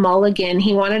wanted a mulligan.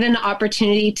 He wanted an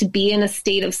opportunity to be in a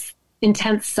state of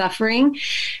intense suffering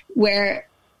where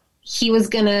he was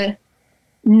going to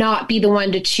not be the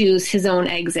one to choose his own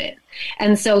exit.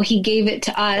 And so he gave it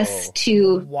to us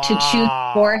to choose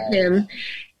for him.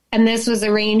 And this was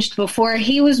arranged before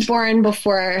he was born,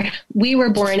 before we were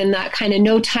born, in that kind of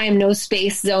no time, no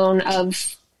space zone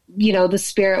of, the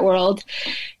spirit world.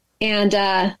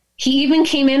 And he even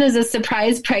came in as a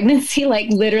surprise pregnancy.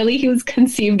 Like, literally, he was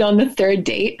conceived on the third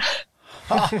date.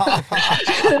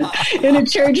 In a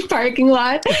church parking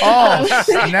lot. Oh,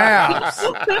 snaps.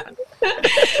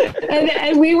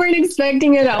 And we weren't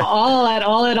expecting it at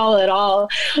all.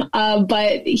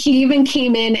 But he even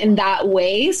came in that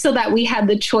way so that we had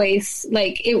the choice.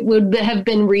 Like, it would have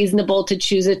been reasonable to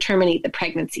choose to terminate the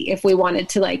pregnancy if we wanted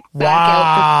to, like, back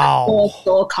out the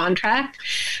whole contract.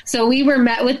 So we were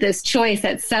met with this choice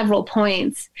at several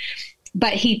points.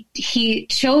 but he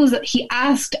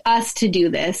asked us to do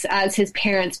this as his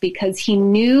parents because he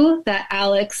knew that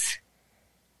Alex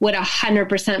would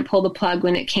 100% pull the plug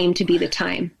when it came to be the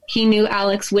time. He knew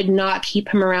Alex would not keep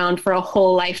him around for a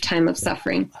whole lifetime of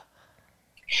suffering.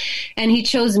 And he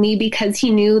chose me because he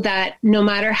knew that no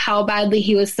matter how badly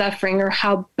he was suffering or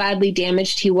how badly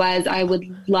damaged he was, I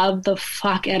would love the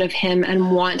fuck out of him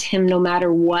and want him no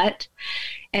matter what.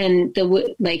 And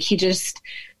he just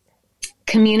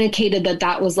communicated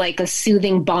that was like a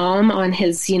soothing balm on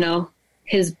his,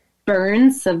 his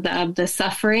burns of the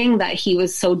suffering that he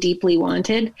was so deeply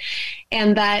wanted.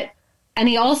 And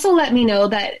he also let me know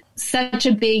that such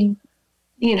a big,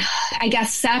 I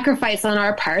guess, sacrifice on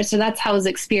our part. So that's how it was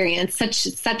experienced.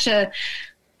 Such an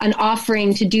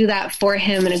offering to do that for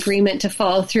him, an agreement to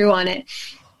follow through on it,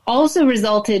 also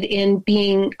resulted in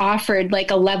being offered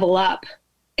like a level up.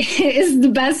 Is the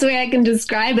best way I can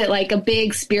describe it, like a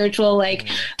big spiritual, like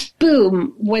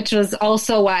boom, which was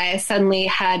also why I suddenly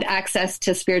had access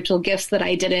to spiritual gifts that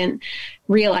I didn't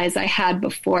realize I had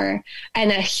before,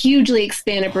 and a hugely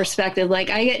expanded perspective. Like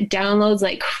I get downloads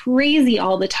like crazy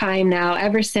all the time now,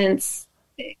 ever since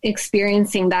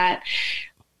experiencing that.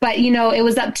 But, it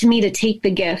was up to me to take the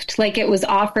gift. Like it was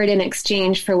offered in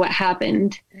exchange for what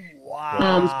happened.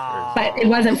 Wow. But it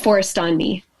wasn't forced on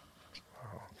me.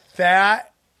 That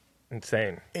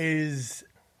insane is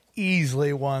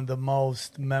easily one of the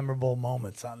most memorable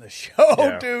moments on the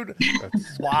show, dude.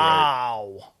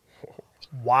 Wow. Great.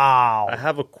 Wow. I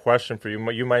have a question for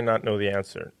you. You might not know the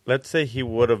answer. Let's say he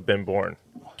would have been born.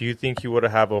 Do you think he would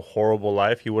have had a horrible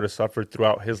life? He would have suffered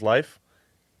throughout his life?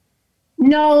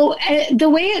 No, the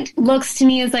way it looks to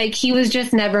me is like he was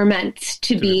just never meant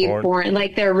to be born.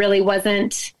 Like there really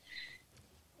wasn't.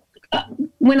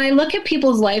 When I look at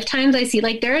people's lifetimes, I see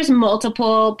like there's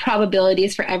multiple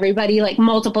probabilities for everybody, like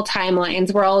multiple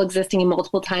timelines. We're all existing in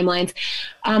multiple timelines.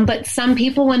 But some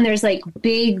people, when there's like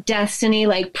big destiny,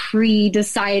 like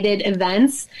pre-decided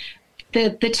events,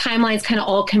 the timelines kind of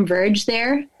all converge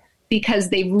there because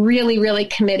they really, really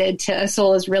committed to, a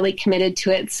soul is really committed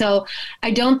to it. So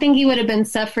I don't think he would have been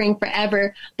suffering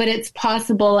forever, but it's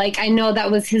possible. Like I know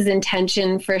that was his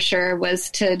intention for sure, was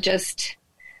to just...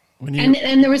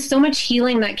 And there was so much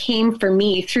healing that came for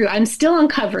me through. I'm still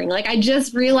uncovering. Like I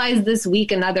just realized this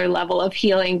week another level of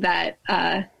healing that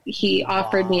he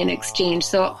offered me in exchange.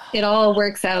 So it all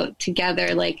works out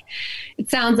together. Like it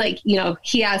sounds like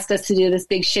he asked us to do this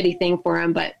big shitty thing for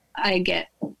him, but I've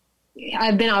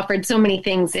been offered so mmany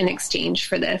things in exchange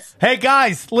for this. Hey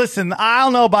guys, listen, I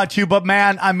don't know about you, but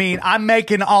man, I mean, I'm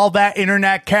making all that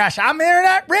internet cash. I'm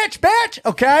internet rich, bitch.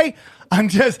 Okay.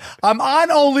 I'm on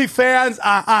OnlyFans.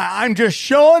 I'm just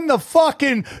showing the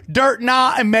fucking dirt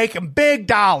now and making big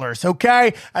dollars,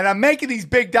 okay? And I'm making these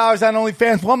big dollars on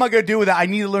OnlyFans. What am I going to do with it? I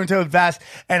need to learn to invest,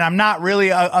 and I'm not really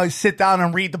a sit down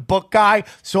and read the book guy,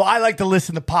 so I like to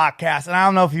listen to podcasts. And I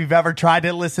don't know if you've ever tried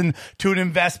to listen to an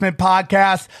investment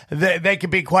podcast. They can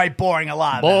be quite boring, a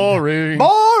lot of them.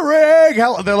 Boring.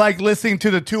 Hell, they're like listening to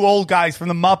the two old guys from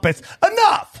the Muppets.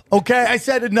 Enough, okay? I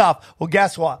said enough. Well,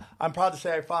 guess what? I'm proud to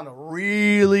say I found a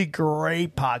really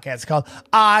great podcast called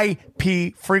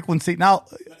IP Frequency. Now,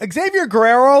 Xavier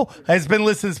Guerrero has been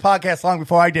listening to this podcast long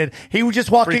before I did. He was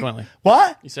just walking. Frequently.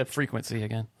 What? You said frequency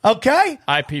again. Okay.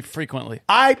 IP Frequently.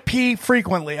 IP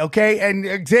Frequently, okay?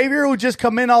 And Xavier would just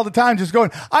come in all the time just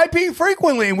going, IP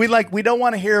Frequently. And we don't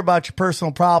want to hear about your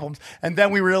personal problems. And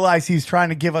then we realized he's trying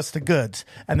to give us the goods.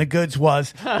 And the goods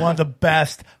was one of the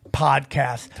best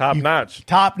podcast. Top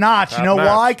notch. You know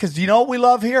why? Because you know what we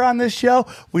love here on this show?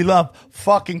 We love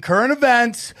fucking current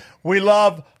events. We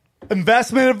love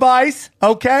investment advice.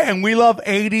 Okay. And we love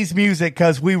 80s music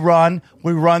because we run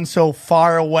so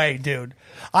far away, dude.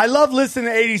 I love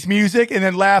listening to 80s music and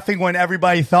then laughing when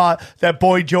everybody thought that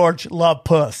Boy George loved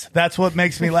puss. That's what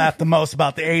makes me laugh the most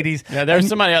about the 80s. Yeah, there's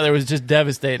somebody out there who was just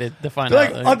devastated to find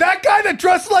out. Oh, that guy that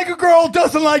dressed like a girl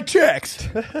doesn't like chicks.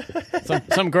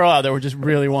 Some girl out there who just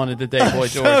really wanted to date Boy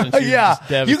George. And she was just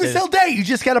devastated. You can still date. You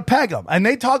just got to peg them. And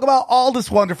they talk about all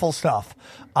this wonderful stuff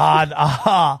on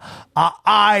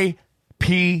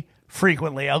IP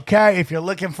Frequently, okay? If you're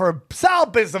looking for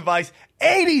solid business advice,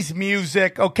 80s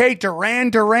music, okay?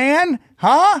 Duran,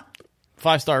 huh?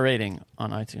 5-star rating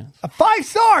on iTunes. A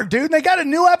 5-star, dude. They got a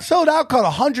new episode out called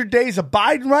 100 Days of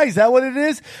Biden, right? Is that what it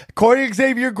is? According to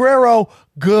Xavier Guerrero,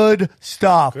 good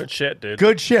stuff. Good shit, dude.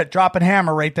 Good shit. Dropping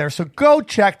hammer right there. So go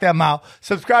check them out.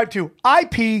 Subscribe to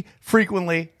IP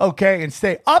Frequently, okay? And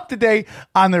stay up to date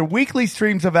on their weekly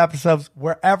streams of episodes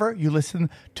wherever you listen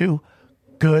to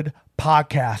good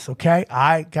podcasts, okay?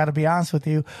 I got to be honest with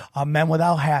you. Men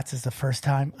Without Hats is the first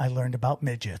time I learned about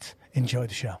midgets. Enjoy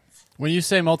the show. When you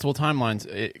say multiple timelines,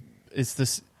 it's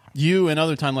this you and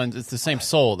other timelines. It's the same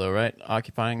soul, though, right?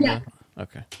 Occupying. Yeah.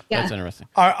 Okay, Yeah. that's interesting.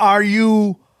 Are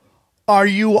you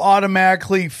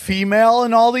automatically female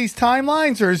in all these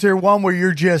timelines, or is there one where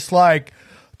you're just like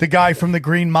the guy from the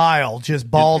Green Mile, just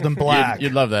bald and black?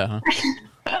 You'd love that, huh?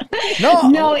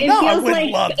 No, it I feels wouldn't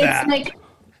like love that. it's like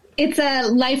it's a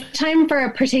lifetime for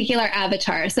a particular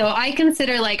avatar. So I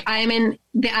consider like I'm in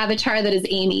the avatar that is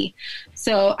Amy.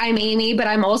 So I'm Amy, but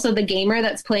I'm also the gamer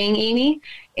that's playing Amy.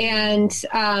 And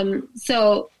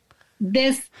so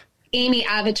this Amy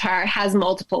avatar has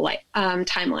multiple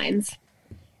timelines.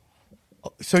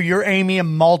 So you're Amy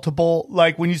in multiple,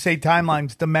 like when you say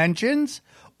timelines, dimensions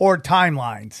or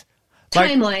timelines?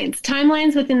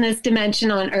 Timelines within this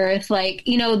dimension on Earth, like,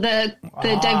 you know, the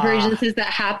divergences that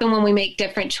happen when we make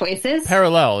different choices.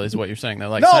 Parallel is what you're saying. They're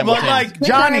like No, but simultaneous. like Which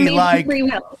are Johnny, made like free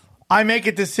will. I make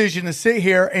a decision to sit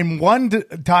here in one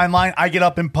timeline, I get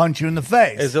up and punch you in the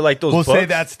face. Is it like those We'll say books?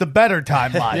 that's the better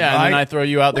timeline, yeah, and right? then I throw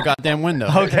you out the goddamn window.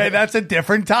 Okay, that's a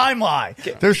different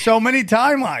timeline. There's so many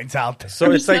timelines out there.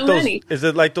 So it's like so those. many. Is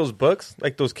it like those books,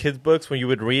 like those kids' books when you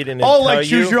would read and Oh, tell like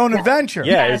choose your own adventure.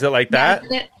 Yeah, is it like that?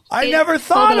 I It never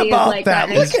thought totally is about like that.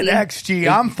 Look at XG. XG.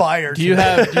 I'm fired. Do you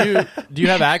today. have do you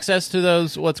have access to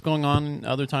those? What's going on in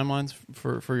other timelines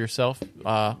for yourself? Through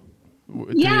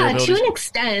your Yeah, abilities?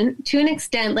 to an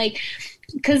extent, like,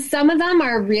 because some of them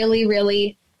are really,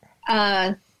 really,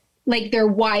 like they're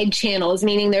wide channels,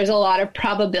 meaning there's a lot of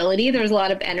probability, there's a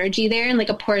lot of energy there, and like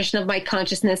a portion of my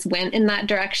consciousness went in that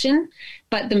direction,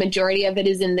 but the majority of it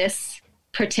is in this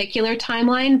particular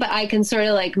timeline. But I can sort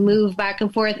of like move back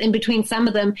and forth in between some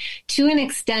of them to an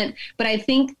extent. But I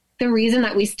think the reason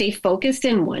that we stay focused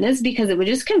in one is because it would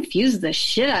just confuse the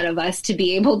shit out of us to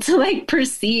be able to like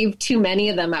perceive too many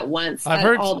of them at once. I've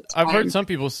heard some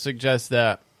people suggest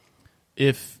that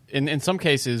if in some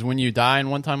cases when you die in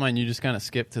one timeline, you just kind of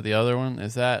skip to the other one.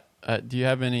 Is that do you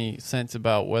have any sense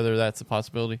about whether that's a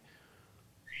possibility?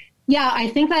 Yeah, I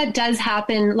think that does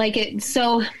happen.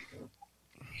 So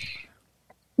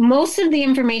most of the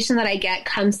information that I get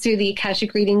comes through the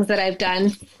Akashic readings that I've done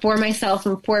for myself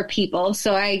and for people.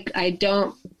 So I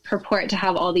don't purport to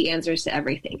have all the answers to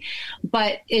everything.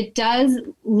 But it does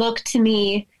look to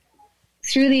me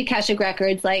through the Akashic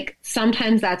records, like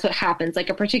sometimes that's what happens. Like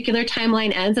a particular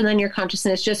timeline ends and then your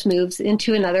consciousness just moves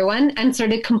into another one and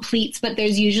sort of completes. But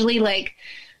there's usually like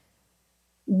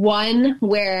one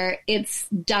where it's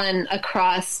done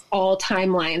across all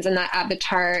timelines and that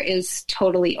avatar is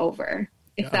totally over.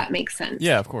 If that makes sense.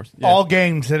 Yeah, of course. Yeah. All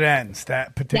games it ends,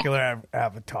 that particular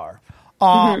avatar.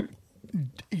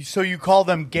 So you call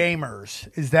them gamers.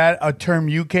 Is that a term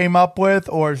you came up with,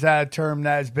 or is that a term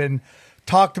that has been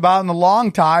talked about in a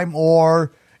long time,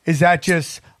 or is that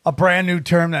just a brand new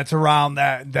term that's around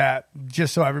that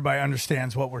just so everybody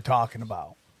understands what we're talking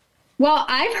about? Well,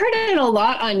 I've heard it a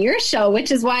lot on your show,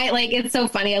 which is why, like, it's so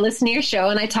funny. I listen to your show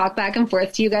and I talk back and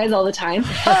forth to you guys all the time.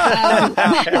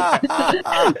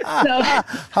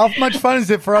 How much fun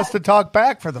is it for us to talk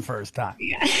back for the first time?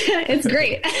 It's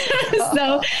great.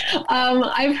 So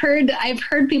I've heard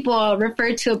people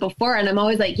refer to it before, and I'm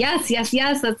always like, yes,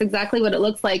 that's exactly what it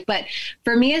looks like. But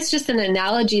for me, it's just an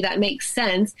analogy that makes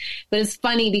sense. But it's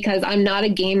funny because I'm not a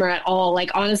gamer at all.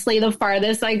 Like, honestly, the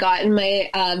farthest I got in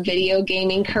my video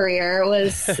gaming career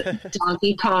was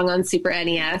Donkey Kong on Super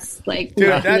NES. Like, dude,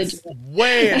 that's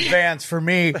way advanced for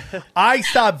me. I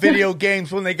stopped video games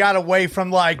when they got away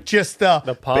from like just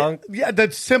the Pong. The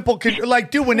simple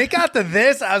like, dude, when they got to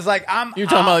this, I was like, You're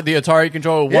talking about the Atari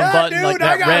controller with one button, dude, like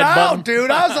that I got red out, button.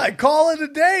 dude. I was like, call it a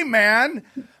day, man.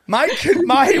 My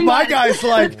guy's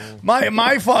like,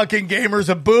 my fucking gamer's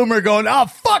a boomer going, oh,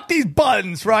 fuck these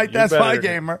buttons, right? That's my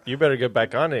gamer. You better get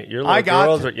back on it. Your I little got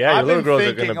girls to. are, your I've little been girls are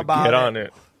thinking going to about get on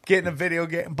it. Getting a video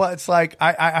game. But it's like,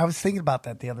 I was thinking about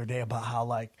that the other day about how,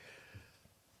 like,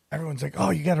 everyone's like, oh,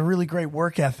 you got a really great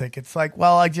work ethic. It's like,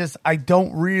 well, I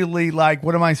don't really, like,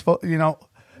 what am I supposed,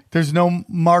 there's no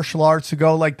martial arts to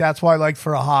go. Like, that's why, like,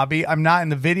 for a hobby, I'm not in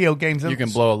the video games. You can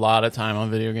blow a lot of time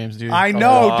on video games, dude. I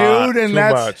know, dude. And Too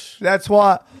much. that's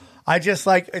what I just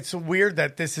like. It's weird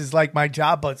that this is like my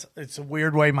job, but it's a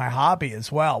weird way my hobby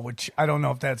as well, which I don't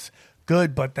know if that's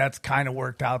good, but that's kind of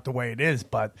worked out the way it is.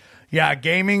 But yeah,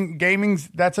 gaming's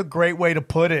that's a great way to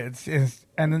put it.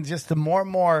 And then just the more and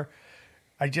more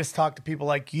I just talk to people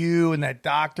like you and that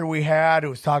doctor we had who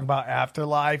was talking about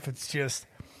afterlife. It's just,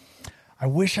 I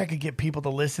wish I could get people to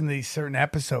listen to these certain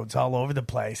episodes all over the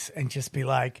place and just be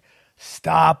like,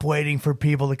 stop waiting for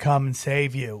people to come and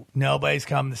save you. Nobody's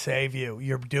coming to save you.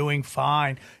 You're doing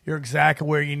fine. You're exactly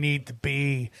where you need to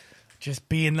be. Just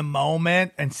be in the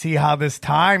moment and see how this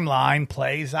timeline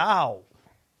plays out.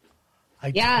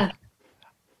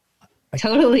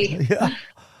 Totally. Yeah.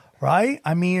 Right?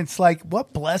 I mean, it's like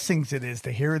what blessings it is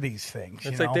to hear these things.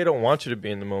 It's you like know? they don't want you to be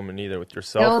in the moment either with your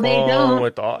cell No, phone. they don't.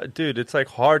 With all, dude, it's like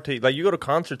hard to like you go to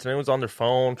concerts and everyone's on their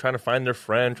phone trying to find their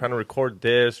friend, trying to record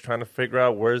this, trying to figure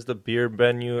out where's the beer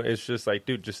venue. It's just like,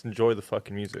 dude, just enjoy the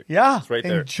fucking music. Yeah. It's right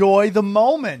there. Enjoy the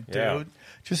moment, dude. Yeah.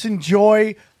 Just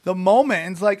enjoy the moment.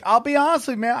 And it's like, I'll be honest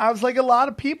with you, man. I was like a lot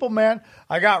of people, man.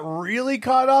 I got really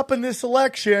caught up in this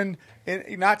election.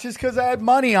 Not just because I had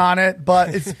money on it,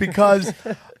 but it's because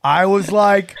I was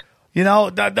like, you know,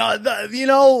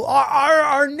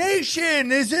 our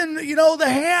nation is in, you know, the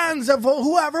hands of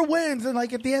whoever wins. And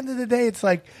like at the end of the day, it's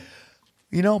like,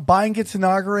 you know, Biden gets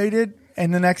inaugurated,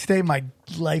 and the next day my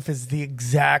life is the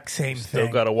exact same Still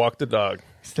thing. got to walk the dog.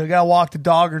 Still got to walk the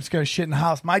dog, or it's going to shit in the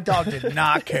house. My dog did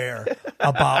not care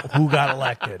about who got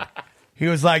elected. He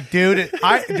was like, dude,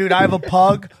 I have a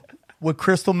pug with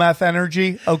crystal meth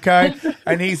energy, okay?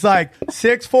 And he's like,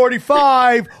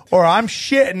 6:45 or I'm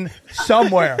shitting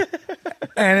somewhere.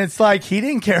 And it's like, he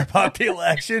didn't care about the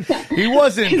election. He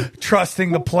wasn't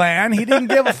trusting the plan. He didn't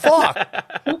give a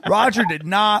fuck. Roger did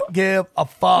not give a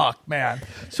fuck, man.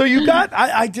 So you got,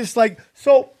 I just like,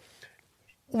 so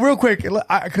real quick,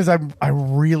 because I'm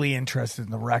really interested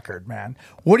in the record, man.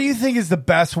 What do you think is the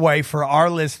best way for our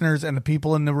listeners and the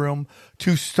people in the room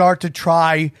to start to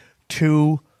try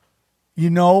to, you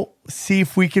know, see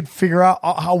if we could figure out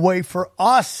a way for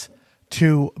us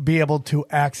to be able to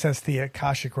access the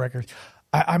Akashic records?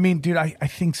 I mean, dude, I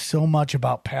think so much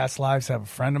about past lives. I have a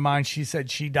friend of mine. She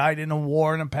said she died in a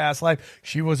war in a past life.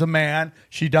 She was a man.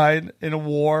 She died in a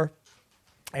war.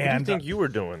 What do you think you were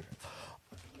doing?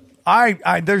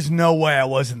 There's no way I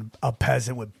wasn't a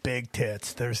peasant with big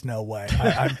tits. There's no way.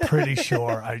 I'm pretty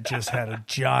sure I just had a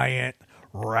giant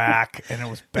rack and it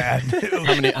was bad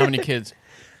news. How many kids?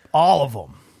 All of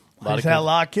them. I just had a kids.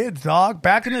 lot of kids, dog.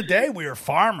 Back in the day, we were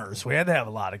farmers. We had to have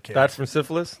a lot of kids. That's from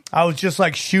syphilis? I was just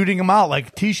like shooting them out like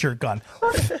a t-shirt gun.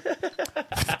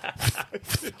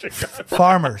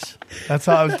 Farmers. That's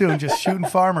how I was doing, just shooting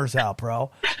farmers out,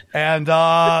 bro. And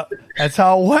that's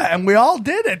how it went. And we all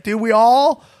did it, dude. We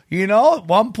all, you know, at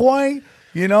one point,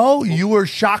 you know, you were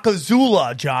Shaka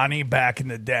Zulu, Johnny, back in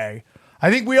the day.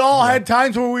 I think we all had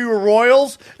times where we were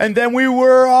royals, and then we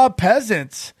were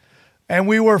peasants. And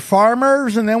we were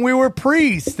farmers, and then we were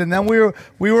priests, and then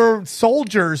we were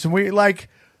soldiers, and we like.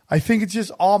 I think it's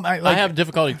just all. Like, I have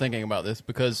difficulty thinking about this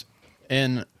because,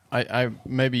 I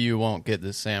maybe you won't get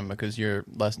this, Sam, because you're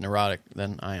less neurotic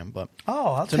than I am. But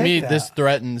I'll to take me, that. this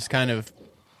threatens kind of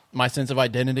my sense of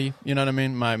identity. You know what I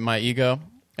mean? My ego,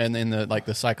 and in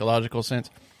the psychological sense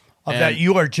of that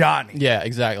you are Johnny. Yeah,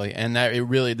 exactly. And that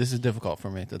this is difficult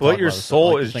for me to. But talk your about this,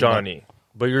 soul like, is think about- Johnny.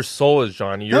 But your soul is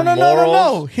Johnny. Your No.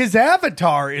 morals. His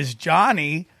avatar is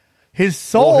Johnny. His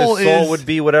soul his soul is. would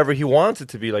be whatever he wants it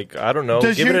to be. Like, I don't know.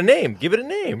 Does Give it your- a name. Give it a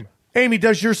name. Amy,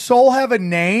 does your soul have a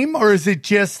name, or is it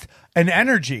just an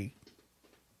energy?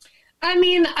 I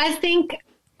mean, I think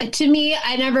to me,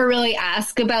 I never really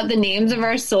ask about the names of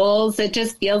our souls. It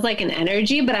just feels like an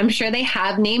energy, but I'm sure they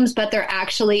have names, but they're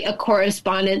actually a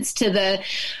correspondence to the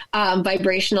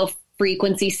vibrational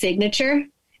frequency signature.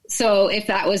 So if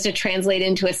that was to translate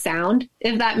into a sound,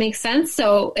 if that makes sense.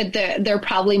 So they're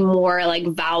probably more like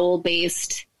vowel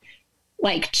based,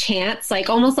 like chants, like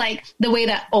almost like the way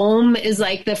that Om is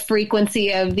like the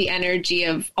frequency of the energy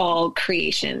of all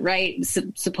creation, right?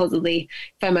 Supposedly,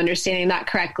 if I'm understanding that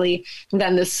correctly,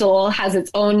 then the soul has its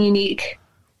own unique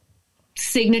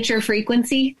signature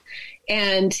frequency.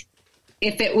 And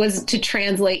if it was to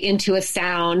translate into a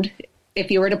sound, if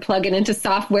you were to plug it into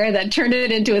software that turned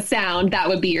it into a sound, that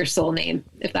would be your soul name,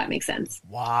 if that makes sense.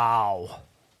 Wow.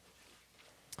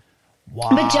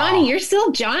 But Johnny, you're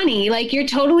still Johnny. Like, you're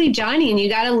totally Johnny, and you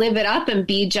got to live it up and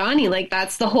be Johnny. Like,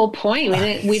 that's the whole point.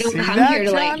 We don't See come that, here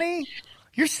to Johnny? like.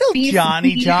 You're still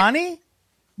Johnny.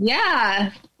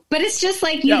 Yeah, but it's just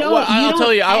like you don't. Well, I'll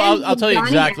tell you. I'll end tell you Johnny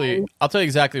exactly. end. I'll tell you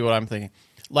exactly what I'm thinking.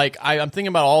 Like I'm thinking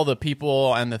about all the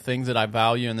people and the things that I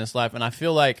value in this life, and I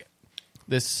feel like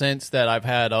this sense that I've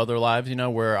had other lives, you know,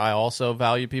 where I also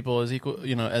value people as equal,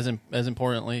 you know, as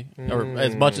importantly or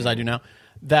as much as I do now.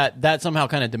 That somehow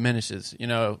kind of diminishes, you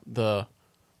know,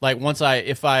 like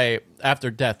if I after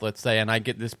death, let's say, and I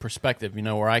get this perspective, you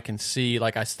know, where I can see,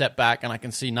 like I step back and I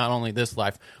can see not only this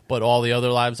life but all the other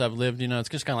lives I've lived. You know, it's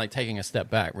just kind of like taking a step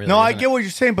back. Really, No, I isn't get it? what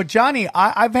you're saying, but Johnny,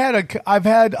 I've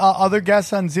had other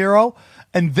guests on Zero,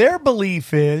 and their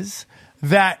belief is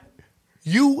that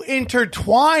you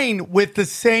intertwine with the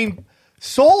same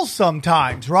soul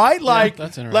sometimes, right? Like,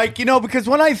 that's interesting. like, you know, because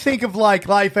when I think of like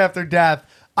life after death,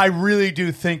 I really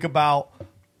do think about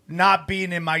not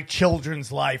being in my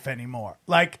children's life anymore.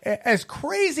 Like, as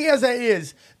crazy as it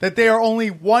is that they are only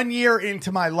 1 year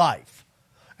into my life,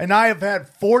 and I have had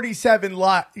 47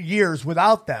 years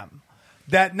without them,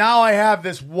 that now I have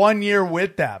this 1 year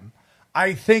with them.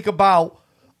 I think about,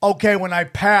 okay, when I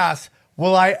pass,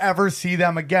 will I ever see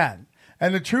them again?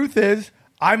 And the truth is,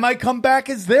 I might come back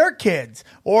as their kids,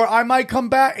 or I might come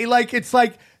back, like, it's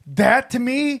like, that to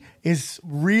me is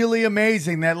really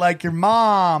amazing, that like your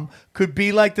mom could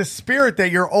be like the spirit that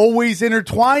you're always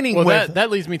intertwining with. That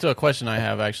leads me to a question I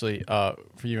have actually for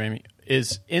you, Amy.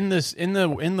 Is in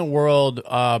the world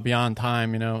beyond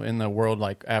time, in the world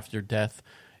like after death,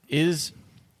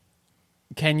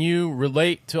 can you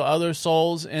relate to other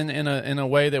souls in a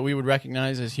way that we would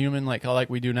recognize as human, like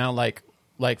we do now, like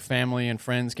family and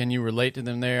friends? Can you relate to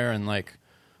them there and like?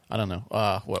 I don't know.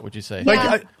 What would you say?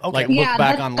 Okay. Like look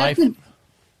back on life?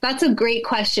 That's a great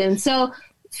question. So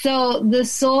the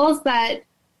souls that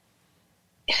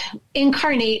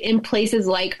incarnate in places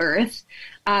like Earth,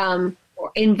 or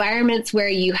environments where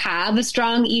you have a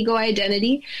strong ego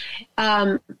identity,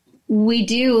 we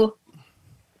do,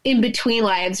 in between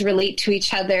lives, relate to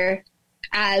each other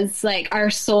as like our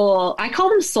soul. I call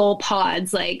them soul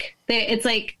pods. Like it's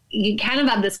like, you kind of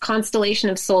have this constellation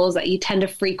of souls that you tend to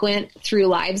frequent through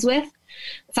lives with.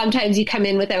 Sometimes you come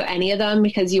in without any of them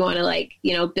because you want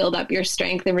to build up your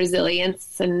strength and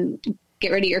resilience and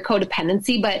get rid of your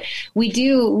codependency. But we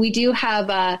do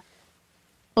have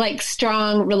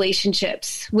strong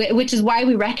relationships, which is why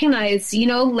we recognize, I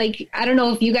don't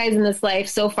know if you guys in this life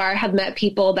so far have met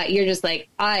people that you're just like,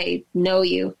 I know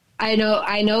you. I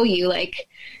know you. Like,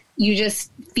 you just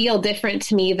feel different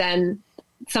to me than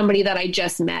somebody that I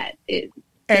just met.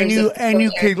 And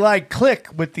you could like click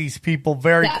with these people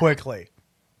very quickly.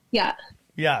 Yeah.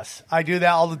 Yes, I do that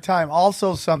all the time.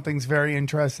 Also, something's very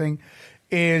interesting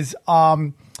is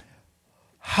how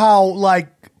like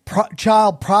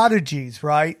child prodigies,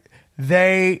 right?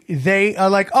 They are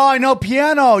like, oh, I know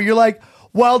piano. You're like,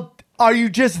 well, are you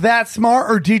just that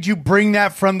smart, or did you bring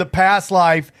that from the past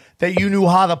life that you knew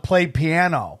how to play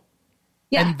piano?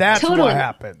 Yeah, and that's totally. what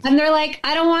happens. And they're like,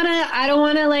 I don't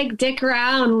want to like dick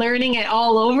around learning it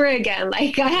all over again.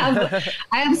 Like I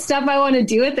have stuff I want to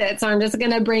do with it. So I'm just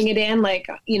going to bring it in like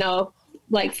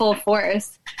full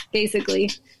force, basically.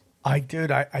 I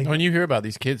when you hear about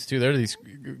these kids too, they're these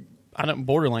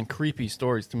borderline creepy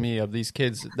stories to me of these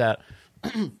kids that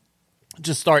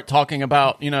just start talking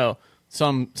about,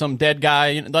 some dead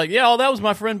guy, like, yeah, that was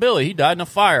my friend Billy. He died in a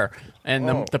fire. And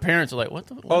the parents are like,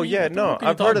 what?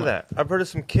 I've heard of that. I've heard of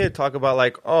some kid talk about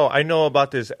like, oh, I know about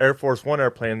this Air Force One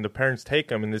airplane. The parents take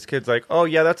him, and this kid's like, oh,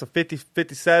 yeah, that's a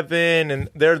 57. And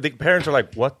the parents are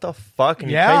like, what the fuck?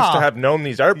 And he claims to have known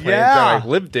these airplanes and like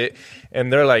lived it.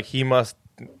 And they're like, he must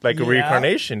like a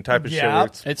reincarnation type of shit. Where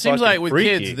it seems like with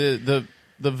freaky. kids,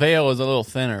 the veil is a little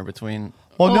thinner between.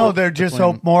 Well, no, they're just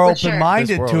more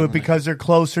open-minded to it because they're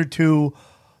closer to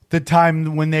the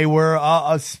time when they were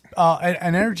an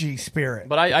energy spirit.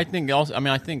 But I think also,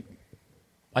 I think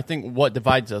what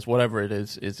divides us, whatever it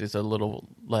is a little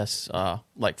less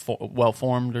well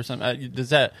formed or something.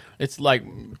 It's like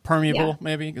permeable,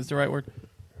 maybe is the right word.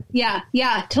 Yeah,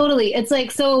 totally. It's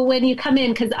like, so when you come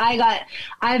in, because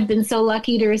I've been so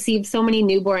lucky to receive so many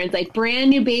newborns, like brand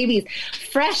new babies,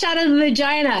 fresh out of the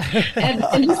vagina,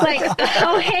 and just like,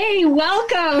 oh, hey,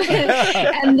 welcome.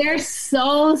 And they're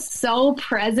so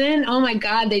present. Oh my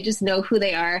God, they just know who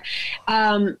they are.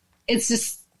 It's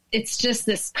just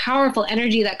this powerful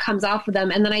energy that comes off of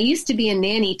them. And then I used to be a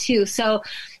nanny too. So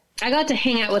I got to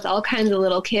hang out with all kinds of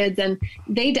little kids, and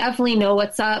they definitely know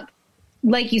what's up.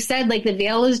 Like you said, like the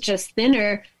veil is just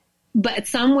thinner, but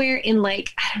somewhere in like,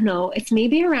 I don't know, it's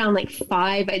maybe around like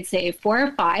 5, I'd say 4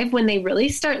 or 5, when they really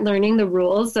start learning the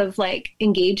rules of like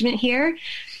engagement here,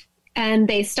 and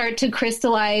they start to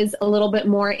crystallize a little bit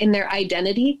more in their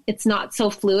identity. It's not so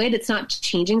fluid. It's not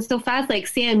changing so fast. Like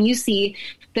Sam, you see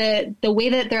the way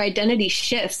that their identity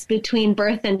shifts between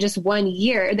birth and just 1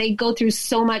 year. They go through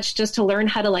so much just to learn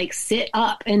how to like sit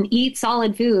up and eat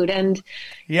solid food and,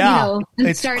 and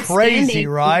it's start crazy, standing.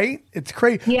 Right? It's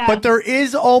crazy. Yeah. But there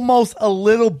is almost a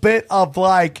little bit of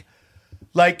like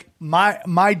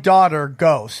my daughter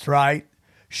Ghost, right?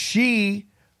 She,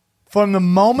 from the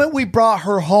moment we brought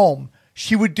her home,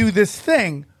 she would do this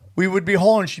thing. We would be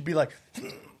home and she'd be like,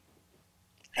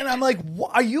 and I'm like,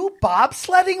 are you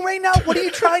bobsledding right now? What are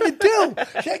you trying to do?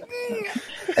 She's like,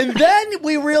 and then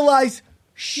we realized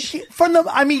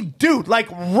dude,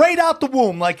 like right out the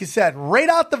womb, like you said, right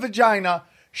out the vagina,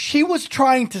 she was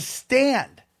trying to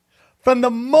stand. From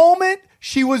the moment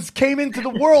she came into the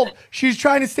world. She was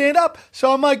trying to stand up.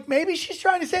 So I'm like, maybe she's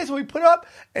trying to stand. So we put her up,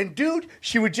 and dude,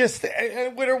 she would just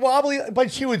with her wobbly,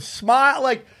 but she would smile.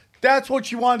 Like that's what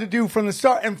she wanted to do from the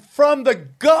start. And from the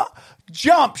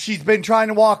jump, she's been trying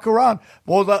to walk around.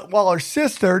 Well, her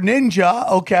sister Ninja,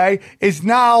 okay, is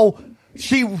now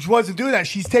she wasn't doing that.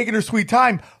 She's taking her sweet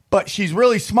time, but she's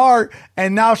really smart.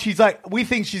 And now she's like, we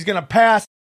think she's gonna pass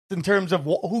in terms of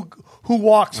who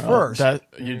walks first.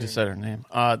 You just said her name.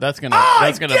 That's gonna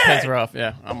piss her off.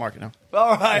 Yeah, I'm marking her.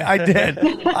 All right, I did.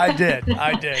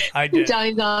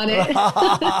 Johnny's on it.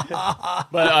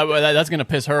 But that's gonna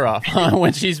piss her off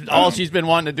when all she's been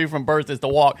wanting to do from birth is to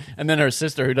walk, and then her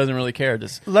sister, who doesn't really care,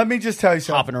 just let me just tell you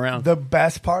something. Hopping around. The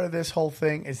best part of this whole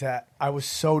thing is that I was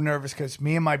so nervous because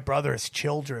me and my brother, as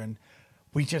children,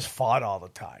 we just fought all the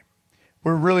time.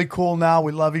 We're really cool now.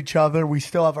 We love each other. We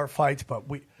still have our fights, but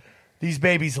these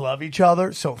babies love each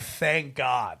other, so thank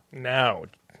God. Now,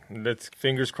 let's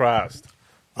fingers crossed.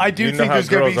 I do think there's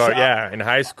going to be some. Yeah, in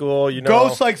high school,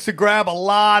 Ghost likes to grab a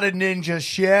lot of ninja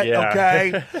shit,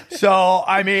 okay? So,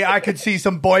 I mean, I could see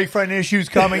some boyfriend issues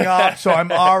coming up, so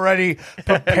I'm already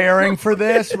preparing for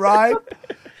this, right?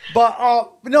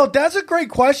 But, no, that's a great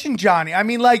question, Johnny. I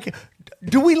mean, like,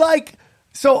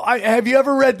 have you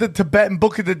ever read the Tibetan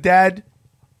Book of the Dead?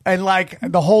 And, like,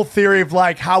 the whole theory of,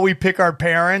 like, how we pick our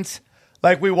parents?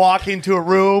 Like, we walk into a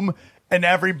room and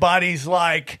everybody's,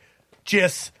 like,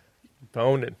 just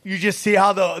boning. You just see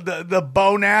how the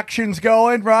bone action's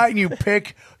going, right? And you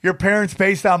pick your parents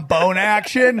based on bone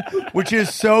action, which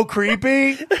is so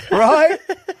creepy, right?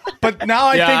 But now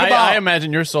I think about... I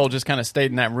imagine your soul just kind of stayed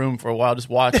in that room for a while, just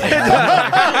watching. Sounds like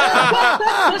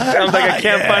I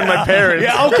can't find my parents.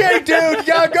 Yeah, okay, dude, you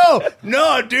gotta go.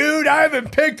 No, dude, I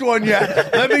haven't picked one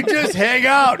yet. Let me just hang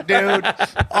out, dude.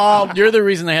 You're the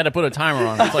reason they had to put a timer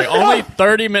on. It's like only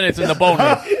 30 minutes in the bone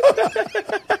room.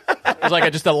 There's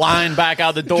like just a line back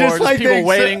out the door, just like people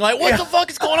waiting, like, what the fuck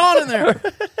is going on in there?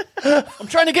 I'm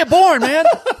trying to get born, man.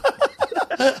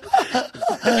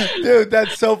 Dude,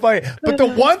 that's so funny. But the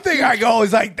one thing I go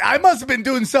is like, I must have been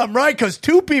doing something right because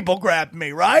two people grabbed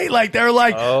me, right? Like they're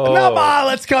like, come on,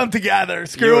 let's come together.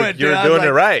 Screw it. You're doing it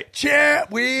right.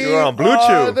 We You're on Blue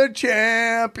are Chew. the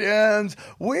champions.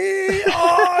 We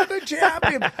are the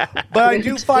champions. But I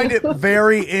do find it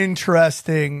very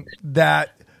interesting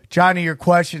that, Johnny, your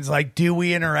question's like, do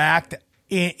we interact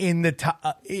in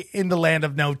the land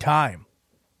of no time?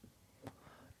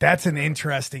 That's an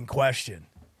interesting question.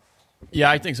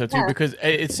 Yeah, I think so too, because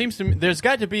it seems to me there's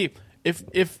got to be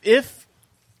if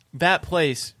that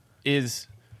place is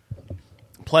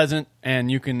pleasant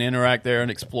and you can interact there and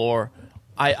explore,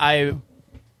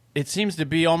 it seems to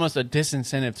be almost a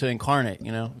disincentive to incarnate,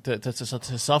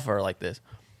 to suffer like this.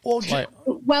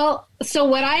 Well, so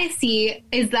what I see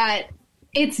is that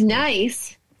it's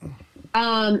nice,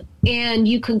 and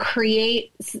you can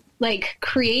create, like,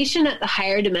 creation at the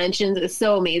higher dimensions is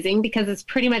so amazing because it's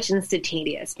pretty much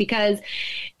instantaneous. Because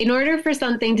in order for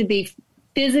something to be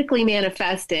physically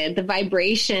manifested, the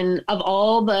vibration of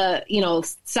all the,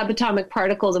 subatomic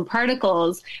particles and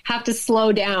particles have to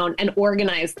slow down and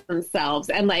organize themselves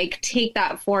and, like, take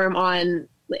that form on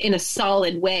in a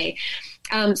solid way.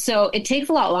 So it takes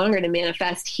a lot longer to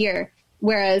manifest here.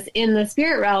 Whereas in the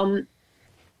spirit realm,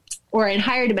 or in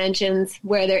higher dimensions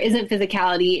where there isn't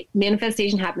physicality,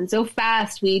 manifestation happens so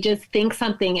fast. We just think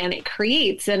something and it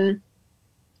creates, and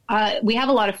we have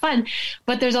a lot of fun,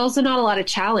 but there's also not a lot of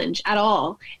challenge at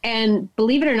all. And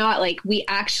believe it or not, like, we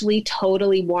actually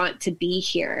totally want to be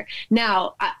here.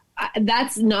 Now,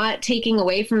 that's not taking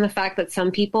away from the fact that some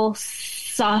people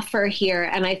suffer here,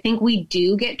 and I think we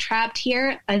do get trapped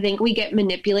here. I think we get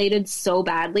manipulated so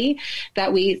badly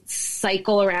that we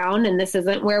cycle around, and this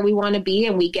isn't where we want to be,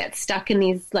 and we get stuck in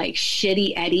these, like,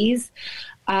 shitty eddies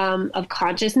of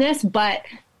consciousness. But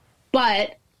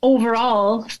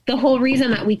overall, the whole reason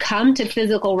that we come to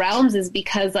physical realms is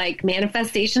because, like,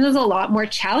 manifestation is a lot more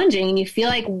challenging, and you feel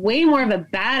like way more of a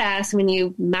badass when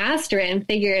you master it and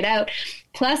figure it out.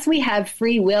 Plus, we have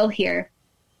free will here,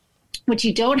 which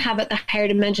you don't have at the higher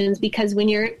dimensions, because when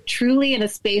you're truly in a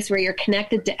space where you're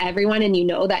connected to everyone and you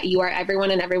know that you are everyone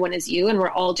and everyone is you, and we're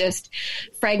all just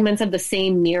fragments of the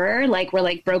same mirror, like we're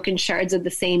like broken shards of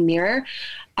the same mirror,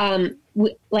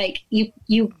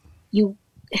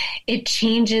 it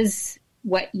changes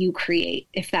what you create,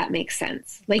 if that makes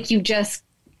sense. Like, you just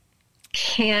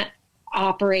can't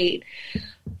operate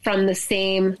from the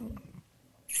same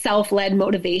self-led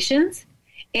motivations.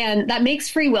 And that makes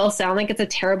free will sound like it's a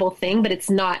terrible thing, but it's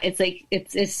not. It's like,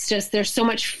 it's just, there's so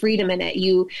much freedom in it.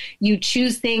 You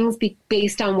choose things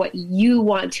based on what you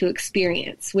want to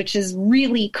experience, which is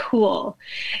really cool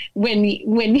when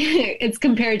it's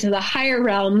compared to the higher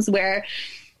realms where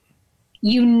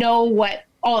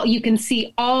you can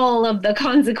see all of the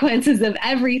consequences of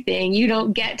everything. You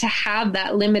don't get to have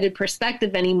that limited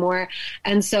perspective anymore.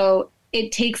 And so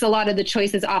it takes a lot of the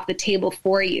choices off the table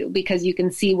for you because you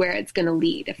can see where it's going to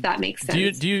lead, if that makes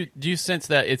sense. Do you sense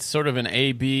that it's sort of an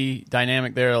A-B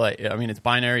dynamic there? Like, I mean, it's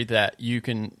binary, that you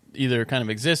can either kind of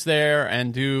exist there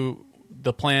and do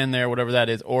the plan there, whatever that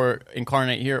is, or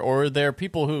incarnate here, or there are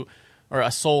people who,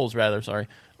 or souls rather,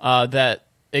 that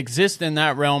exist in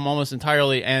that realm almost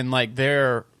entirely, and like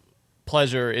their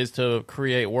pleasure is to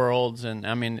create worlds. And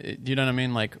I mean, do you know what I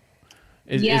mean? Like,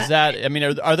 is that, I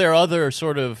mean, are there other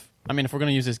sort of, I mean, if we're going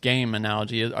to use this game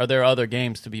analogy, are there other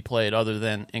games to be played other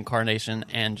than incarnation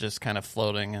and just kind of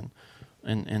floating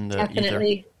in the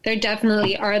Definitely. ether? There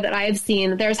definitely are that I've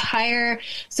seen. There's higher.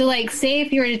 So like, say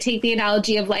if you were to take the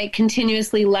analogy of like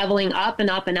continuously leveling up and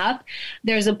up and up,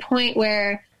 there's a point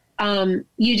where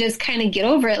you just kind of get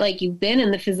over it. Like, you've been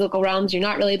in the physical realms. You're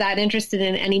not really that interested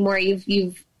in it anymore.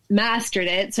 You've mastered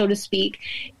it, so to speak.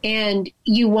 And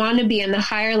you want to be in the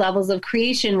higher levels of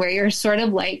creation where you're sort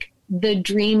of like the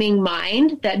dreaming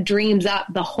mind that dreams up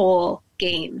the whole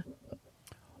game.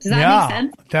 Does that make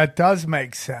sense? That does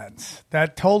make sense.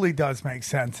 That totally does make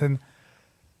sense. And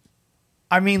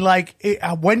I mean, like,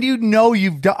 when do you know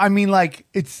you've done? I mean, like,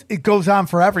 it goes on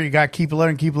forever. You got to keep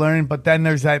learning. But then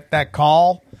there's that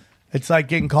call. It's like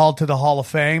getting called to the Hall of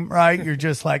Fame, right? You're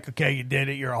just like, okay, you did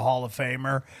it. You're a Hall of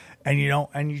Famer, and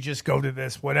you just go to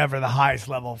this whatever the highest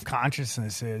level of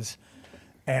consciousness is,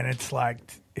 and it's like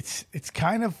it's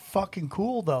kind of fucking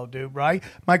cool though, dude. Right?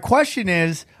 My question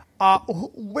is,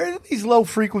 where do these low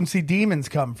frequency demons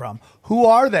come from? Who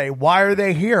are they? Why are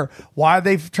they here? Why are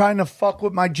they trying to fuck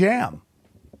with my jam?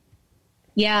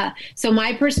 Yeah. So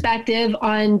my perspective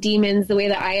on demons, the way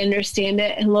that I understand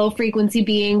it, and low frequency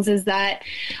beings, is that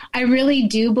I really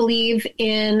do believe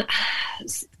in,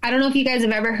 I don't know if you guys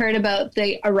have ever heard about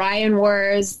the Orion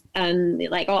Wars and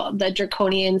like all the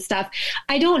draconian stuff.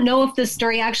 I don't know if the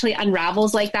story actually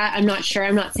unravels like that. I'm not sure.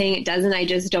 I'm not saying it doesn't. I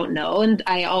just don't know. And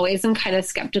I always am kind of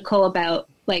skeptical about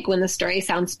like when the story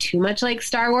sounds too much like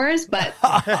Star Wars, but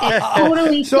it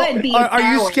totally could be. Are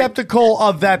you skeptical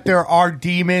of that there are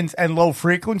demons and low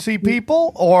frequency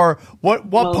people, or what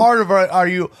part of it are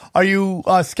you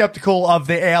skeptical of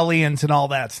the aliens and all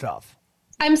that stuff?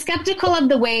 I'm skeptical of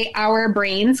the way our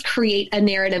brains create a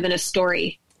narrative and a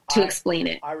story to explain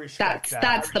it. I respect that.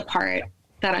 That's the part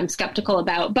that I'm skeptical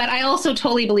about. But I also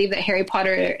totally believe that Harry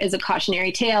Potter is a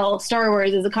cautionary tale. Star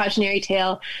Wars is a cautionary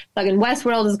tale. Fucking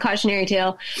Westworld is a cautionary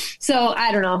tale. So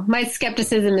I don't know. My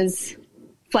skepticism is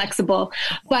flexible.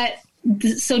 But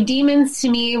so demons to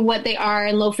me, what they are,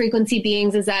 and low frequency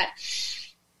beings, is that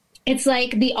it's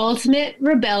like the ultimate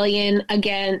rebellion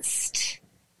against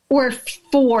or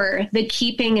for the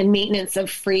keeping and maintenance of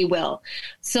free will.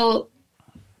 So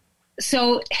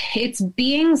it's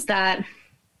beings that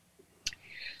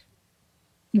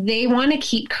they want to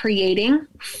keep creating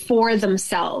for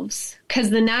themselves,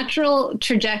 because the natural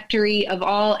trajectory of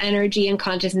all energy and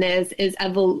consciousness is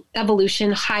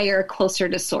evolution higher, closer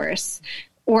to source,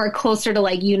 or closer to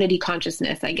like unity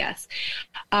consciousness, I guess.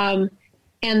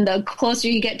 And the closer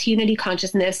you get to unity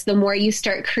consciousness, the more you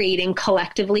start creating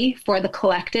collectively for the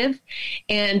collective.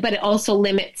 But it also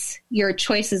limits your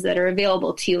choices that are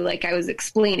available to you, like I was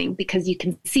explaining, because you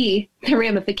can see the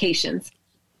ramifications.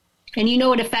 And you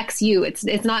know it affects you. It's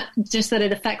not just that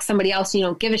it affects somebody else and you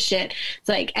don't give a shit. It's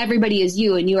like everybody is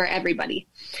you and you are everybody.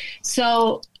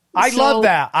 So I love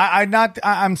that.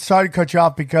 I'm sorry to cut you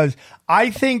off, because I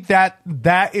think that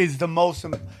is the most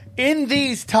in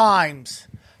these times.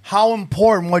 How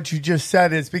important what you just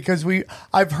said is, because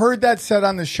I've heard that said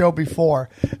on the show before,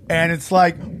 and it's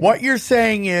like what you're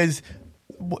saying is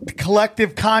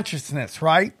collective consciousness,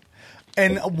 right?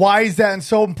 And why is that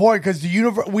so important? Because the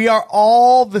universe, we are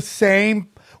all the same.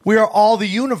 We are all the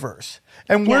universe.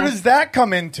 And where does that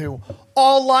come into?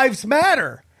 All lives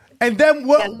matter. And then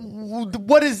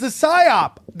what is the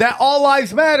psyop? That all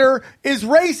lives matter is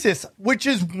racist, which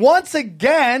is once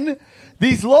again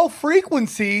these low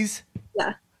frequencies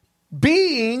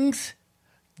beings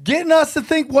getting us to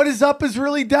think what is up is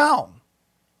really down.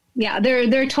 Yeah,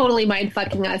 they're totally mind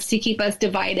fucking us to keep us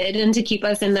divided and to keep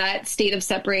us in that state of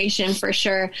separation, for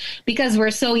sure, because we're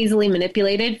so easily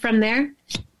manipulated from there.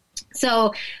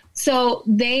 So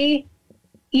they,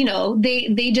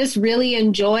 they just really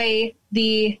enjoy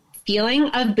the feeling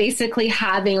of basically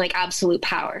having like absolute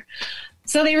power.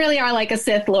 So they really are like a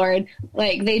Sith Lord.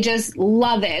 Like they just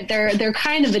love it. They're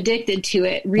kind of addicted to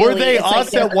it. Really, Were they It's like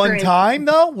us their at one current- time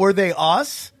though? Were they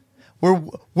us?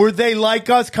 Were they like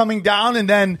us coming down? And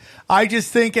then I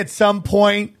just think at some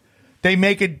point they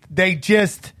make it. They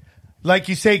just, like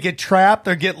you say, get trapped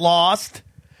or get lost,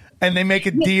 and they make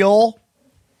a deal,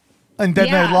 and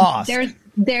then they're lost.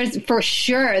 There's for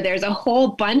sure. There's a whole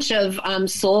bunch of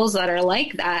souls that are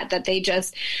like that. That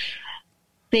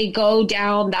they go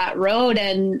down that road,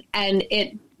 and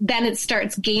it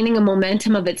starts gaining a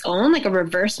momentum of its own, like a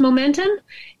reverse momentum,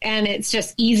 and it's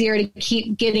just easier to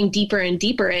keep getting deeper and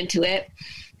deeper into it.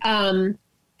 And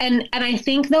I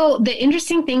think though the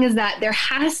interesting thing is that there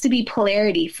has to be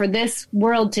polarity for this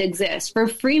world to exist. For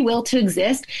free will to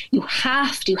exist, you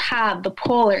have to have the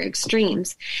polar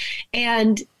extremes,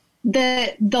 and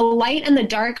the light and the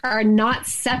dark are not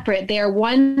separate. They are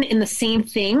one in the same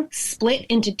thing, split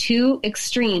into two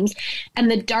extremes.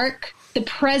 And the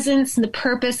presence and the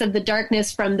purpose of the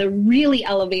darkness from the really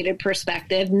elevated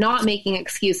perspective, not making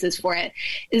excuses for it,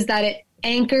 is that it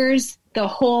anchors the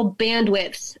whole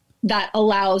bandwidth that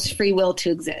allows free will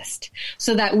to exist,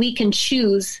 so that we can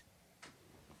choose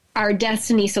our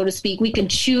destiny, so to speak. We can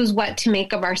choose what to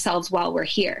make of ourselves while we're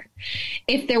here.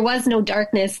 If there was no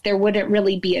darkness, there wouldn't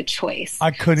really be a choice.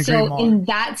 I couldn't agree more. So in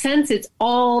that sense, it's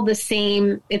all the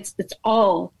same. It's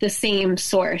all the same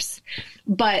source,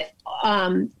 but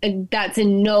that's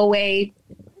in no way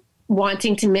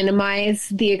wanting to minimize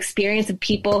the experience of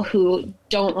people who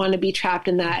don't want to be trapped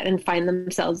in that and find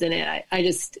themselves in it.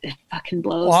 It fucking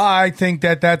blows. Well, I think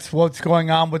that's what's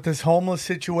going on with this homeless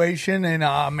situation in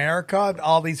America,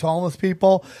 all these homeless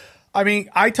people. I mean,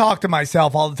 I talk to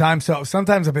myself all the time, so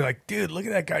sometimes I'll be like, dude, look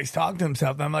at that guy, he's talking to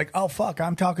himself. And I'm like, oh, fuck,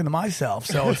 I'm talking to myself.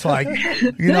 So it's like,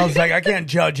 it's like I can't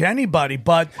judge anybody.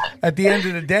 But at the end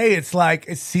of the day, it's like,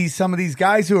 I see some of these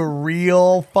guys who are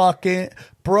real fucking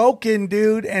broken,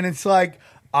 dude. And it's like,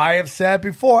 I have said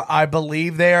before, I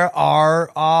believe there are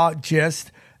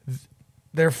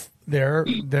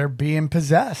they're being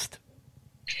possessed.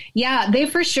 Yeah, they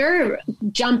for sure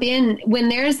jump in when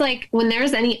there's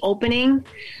any opening.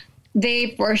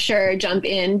 They for sure jump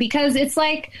in, because it's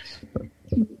like,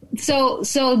 so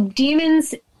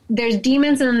demons, there's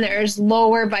demons and there's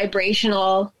lower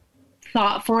vibrational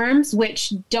thought forms,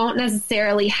 which don't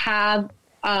necessarily have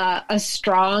a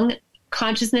strong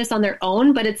consciousness on their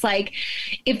own. But it's like,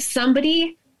 if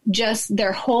somebody just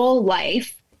their whole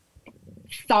life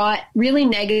thought really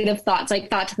negative thoughts, like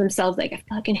thought to themselves, like, I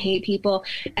fucking hate people,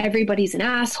 everybody's an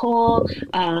asshole,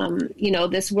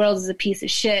 this world is a piece of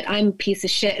shit, I'm a piece of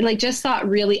shit, like just thought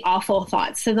really awful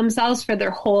thoughts to themselves for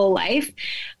their whole life.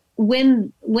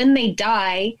 When they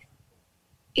die,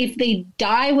 if they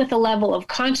die with a level of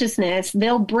consciousness,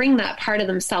 they'll bring that part of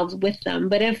themselves with them.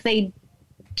 But if they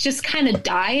just kind of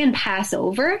die and pass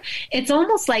over, it's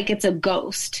almost like it's a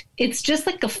ghost. It's just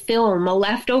like a film, a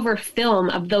leftover film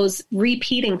of those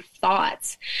repeating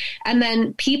thoughts. And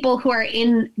then people who are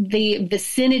in the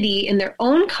vicinity in their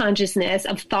own consciousness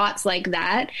of thoughts like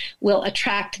that will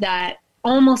attract that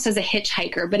almost as a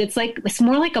hitchhiker. But it's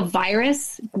more like a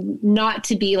virus, not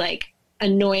to be like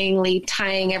annoyingly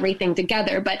tying everything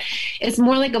together, but it's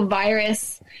more like a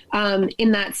virus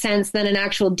in that sense than an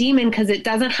actual demon, because it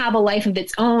doesn't have a life of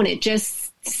its own. It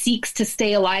just seeks to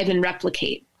stay alive and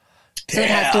replicate. So it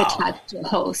has to attach to a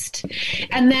host.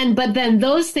 But then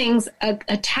those things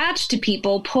attached to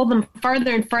people pull them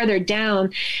farther and farther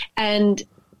down, and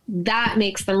that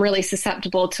makes them really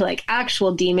susceptible to like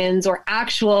actual demons or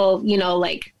actual,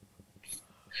 like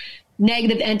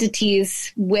negative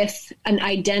entities with an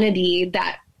identity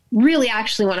that really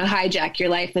actually want to hijack your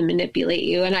life and manipulate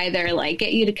you and either like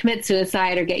get you to commit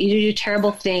suicide or get you to do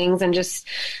terrible things and just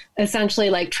essentially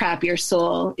like trap your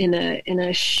soul in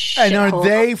a shit And are hole.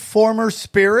 they former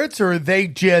spirits, or are they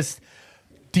just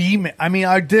demon? I mean,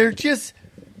 are they just?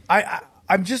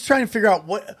 I'm just trying to figure out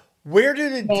where do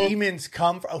the demons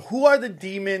come from? Who are the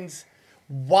demons?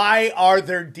 Why are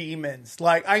there demons?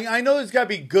 Like I know there's got to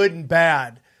be good and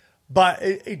bad, but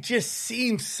it just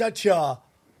seems such a.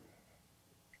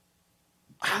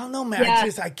 I don't know, man. Yeah.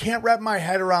 I can't wrap my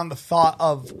head around the thought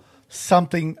of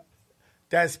something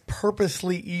that's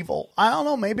purposely evil. I don't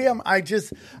know. Maybe I'm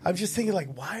just thinking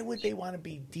like, why would they want to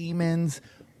be demons?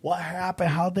 What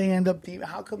happened? How'd they end up demon?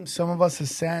 How come some of us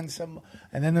ascend,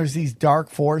 and then there's these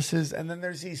dark forces, and then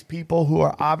there's these people who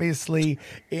are obviously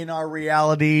in our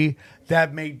reality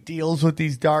that make deals with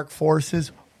these dark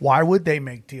forces. Why would they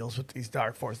make deals with these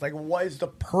dark forces? Like, what is the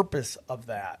purpose of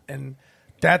that? And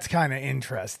That's kind of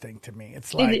interesting to me.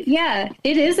 It's like,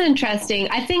 it is interesting.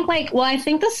 I think I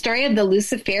think the story of the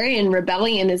Luciferian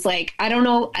rebellion is like, I don't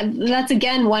know. That's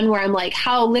again one where I'm like,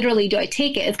 how literally do I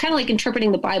take it? It's kind of like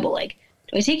interpreting the Bible. Like,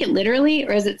 do I take it literally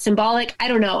or is it symbolic? I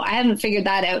don't know. I haven't figured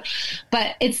that out,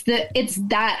 but it's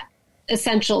that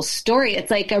essential story.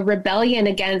 It's like a rebellion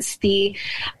against the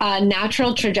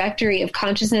natural trajectory of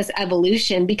consciousness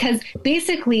evolution, because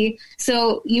basically,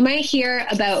 so you might hear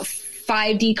about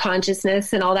 5D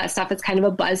consciousness and all that stuff. It's kind of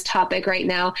a buzz topic right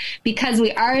now because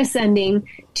we are ascending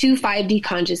to 5D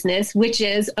consciousness, which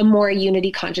is a more unity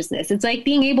consciousness. It's like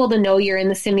being able to know you're in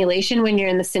the simulation when you're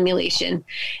in the simulation,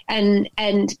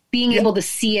 and being able to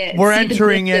see it. We're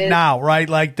entering it now, right?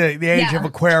 Like the age of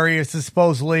Aquarius is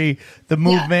supposedly the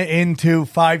movement into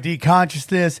 5D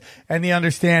consciousness and the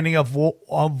understanding of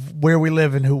where we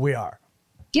live and who we are.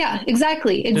 Yeah,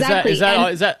 exactly. Is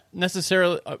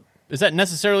that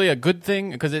necessarily a good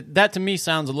thing? Because that to me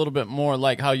sounds a little bit more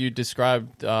like how you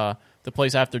described the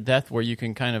place after death, where you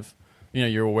can kind of,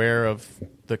 you're aware of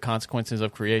the consequences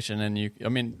of creation,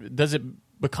 and does it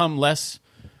become less,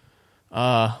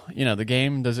 the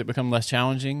game, does it become less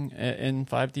challenging in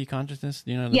 5D consciousness?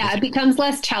 It becomes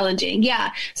less challenging.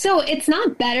 Yeah. So it's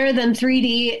not better than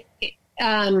 3D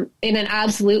in an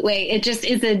absolute way. It just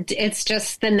is it's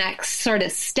just the next sort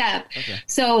of step. Okay.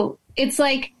 So it's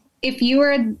like, if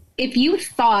you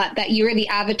thought that you were the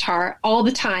avatar all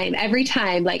the time, every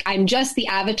time, like I'm just the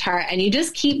avatar, and you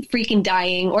just keep freaking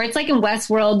dying, or it's like in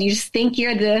Westworld, you just think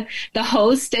you're the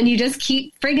host and you just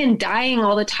keep friggin' dying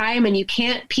all the time, and you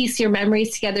can't piece your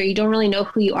memories together. You don't really know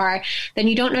who you are. Then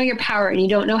you don't know your power, and you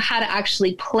don't know how to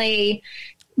actually play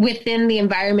within the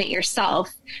environment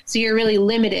yourself. So you're really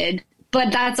limited.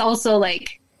 But that's also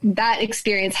like, that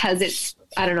experience has its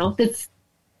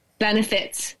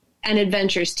benefits and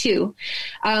adventures too.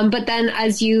 But then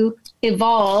as you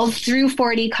evolve through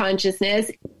 4D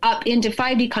consciousness up into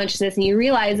 5D consciousness, and you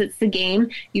realize it's the game,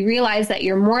 you realize that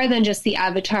you're more than just the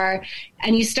avatar,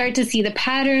 and you start to see the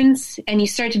patterns, and you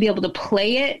start to be able to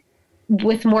play it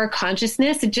with more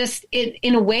consciousness.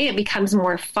 In a way, it becomes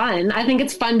more fun. I think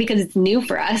it's fun because it's new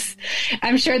for us.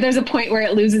 I'm sure there's a point where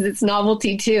it loses its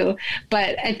novelty too,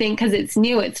 but I think because it's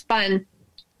new, it's fun.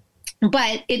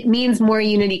 But it means more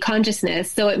unity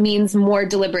consciousness. So it means more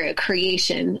deliberate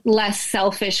creation, less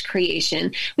selfish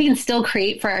creation. We can still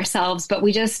create for ourselves, but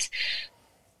we just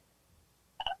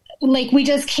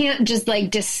can't just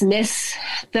like dismiss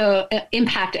the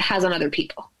impact it has on other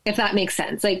people, if that makes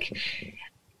sense. Like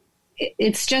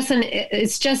it's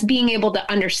just being able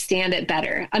to understand it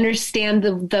better, understand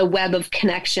the web of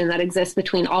connection that exists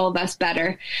between all of us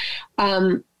better.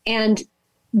 And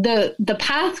the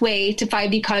pathway to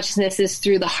 5D consciousness is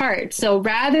through the heart. So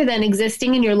rather than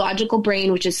existing in your logical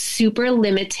brain, which is super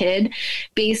limited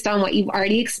based on what you've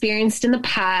already experienced in the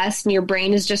past, and your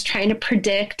brain is just trying to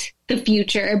predict the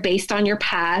future based on your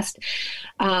past,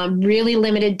 really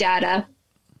limited data,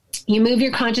 you move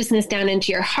your consciousness down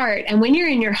into your heart. And when you're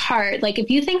in your heart, like if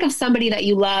you think of somebody that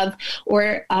you love,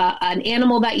 or an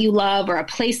animal that you love, or a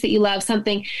place that you love,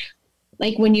 something,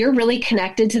 like when you're really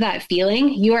connected to that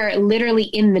feeling, you are literally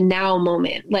in the now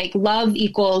moment. Like love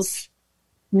equals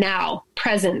now,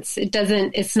 presence. It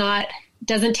doesn't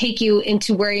take you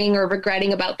into worrying or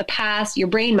regretting about the past. Your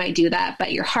brain might do that,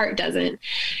 but your heart doesn't.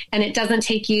 And it doesn't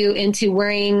take you into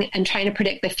worrying and trying to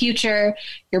predict the future.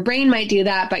 Your brain might do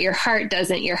that, but your heart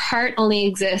doesn't. Your heart only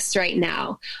exists right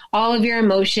now. All of your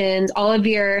emotions, all of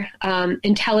your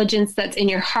intelligence that's in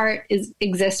your heart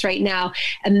exists right now.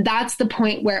 And that's the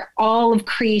point where all of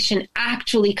creation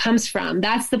actually comes from.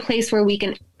 That's the place where we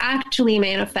can actually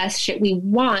manifest shit we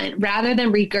want, rather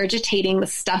than regurgitating the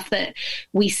stuff that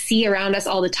we see around us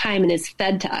all the time and is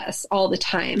fed to us all the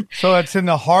time. So it's in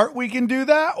the heart we can do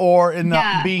that, or in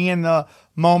the being in the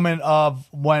moment of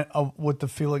with the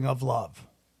feeling of love?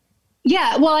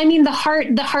 Yeah, well, I mean, the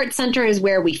heart center is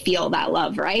where we feel that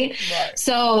love, right?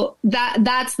 So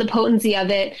that's the potency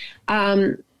of it.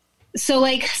 So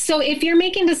if you're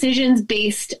making decisions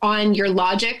based on your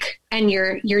logic and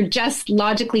you're just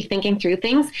logically thinking through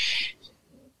things,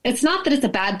 it's not that it's a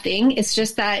bad thing. It's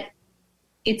just that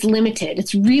it's limited.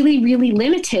 It's really, really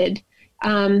limited.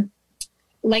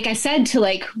 Like I said,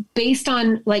 to based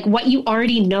on what you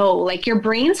already know, like your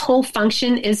brain's whole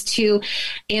function is to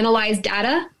analyze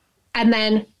data and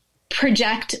then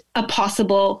project a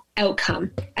possible outcome,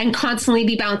 and constantly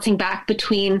be bouncing back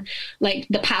between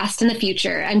the past and the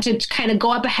future, and to kind of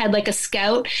go up ahead like a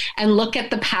scout and look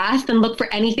at the path and look for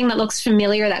anything that looks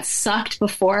familiar that sucked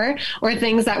before, or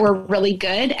things that were really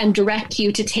good, and direct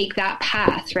you to take that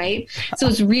path, right? So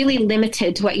it's really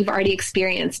limited to what you've already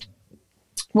experienced.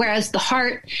 Whereas the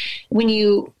heart, when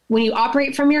you when you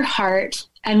operate from your heart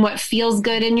and what feels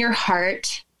good in your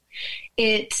heart,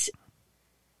 it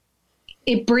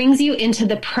brings you into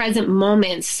the present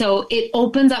moment. So it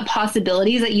opens up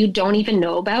possibilities that you don't even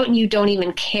know about and you don't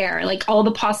even care. Like all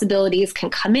the possibilities can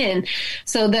come in.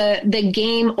 So the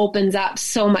game opens up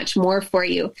so much more for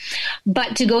you.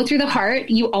 But to go through the heart,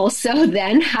 you also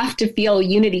then have to feel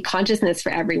unity consciousness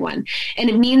for everyone. And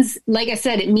it means, like I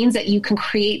said, it means that you can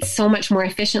create so much more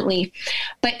efficiently.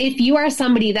 But if you are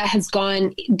somebody that has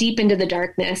gone deep into the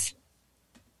darkness,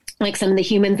 like some of the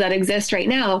humans that exist right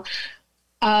now,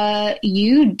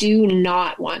 you do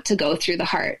not want to go through the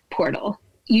heart portal.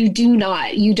 You do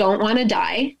not. You don't want to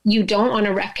die. You don't want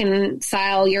to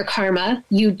reconcile your karma.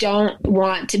 You don't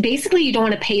want to, basically, you don't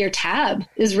want to pay your tab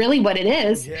is really what it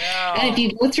is. Yeah. And if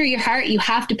you go through your heart, you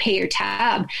have to pay your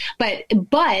tab. But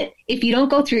if you don't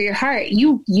go through your heart,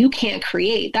 you can't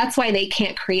create. That's why they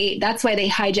can't create. That's why they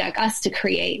hijack us to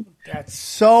create. That's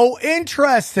so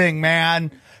interesting,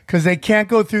 man, because they can't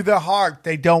go through their heart.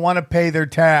 They don't want to pay their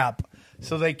tab.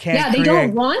 So they can't. Yeah, they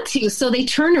don't want to. So they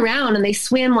turn around and they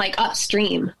swim like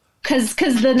upstream because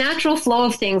the natural flow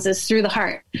of things is through the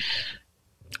heart,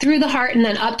 and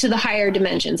then up to the higher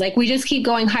dimensions. Like we just keep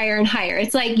going higher and higher.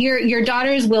 It's like your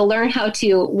daughters will learn how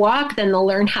to walk, then they'll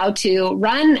learn how to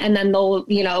run, and then they'll,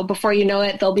 before you know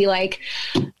it, they'll be like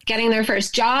getting their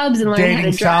first jobs and learning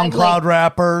how to drive. SoundCloud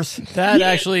rappers. That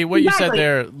actually, what you said Exactly.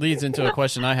 there leads into a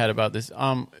question I had about this.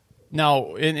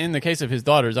 Now, in the case of his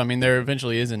daughters, I mean, there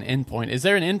eventually is an endpoint. Is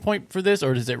there an endpoint for this,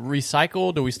 or does it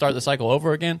recycle? Do we start the cycle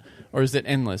over again, or is it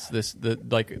endless?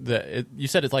 You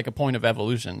said it's like a point of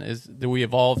evolution. Do we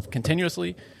evolve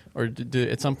continuously, or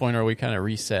at some point are we kind of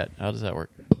reset? How does that work?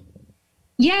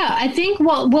 Yeah, I think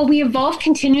well we evolve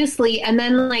continuously, and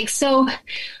then so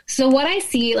what I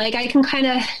see, like I can kind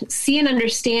of see and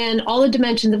understand all the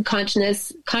dimensions of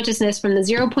consciousness from the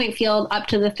 0 point field up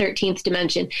to the 13th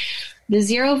dimension. The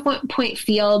 0 point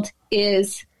field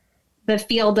is the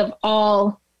field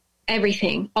of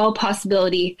everything, all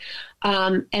possibility,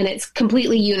 and it's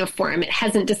completely uniform. It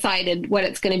hasn't decided what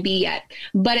it's going to be yet,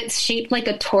 but it's shaped like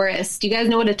a torus. Do you guys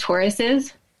know what a torus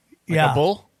is? Yeah. A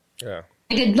bull? Yeah.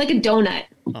 Like a donut.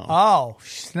 Oh,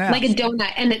 snap. Like a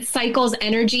donut, and it cycles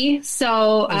energy.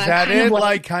 So is that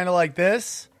it? Kind of like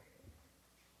this?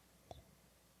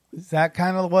 Is that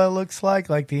kind of what it looks like?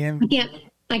 Like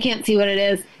I can't see what it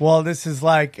is. Well, this is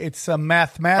it's a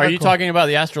mathematical. Are you talking about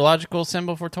the astrological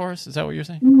symbol for Taurus? Is that what you're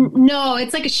saying? No,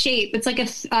 it's like a shape. It's like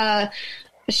a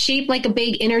shape like a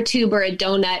big inner tube or a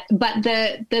donut. But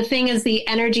the thing is, the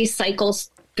energy cycles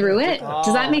through it.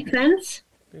 Does that make sense?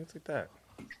 Things like that.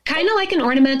 Kind of like an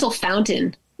ornamental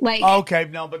fountain. Okay,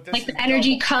 no, but this the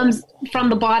energy comes from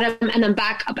the bottom and then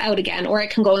back up out again, or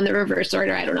it can go in the reverse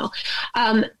order. I don't know.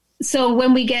 So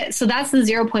that's the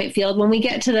 0 point field. When we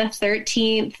get to the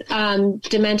 13th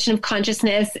dimension of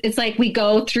consciousness, it's like we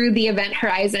go through the event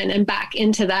horizon and back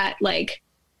into that, like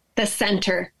the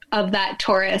center of that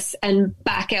torus, and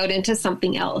back out into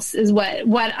something else is what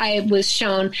I was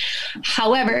shown.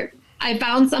 However, I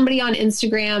found somebody on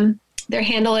Instagram. Their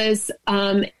handle is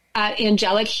at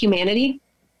Angelic Humanity.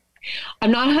 I'm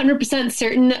not 100%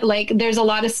 certain. Like, there's a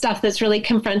lot of stuff that's really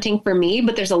confronting for me,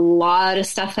 but there's a lot of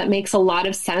stuff that makes a lot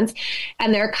of sense.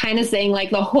 And they're kind of saying like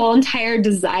the whole entire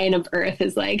design of Earth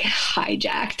is like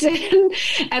hijacked,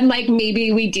 and like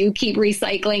maybe we do keep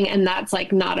recycling, and that's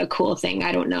like not a cool thing.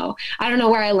 I don't know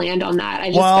where I land on that.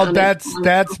 I just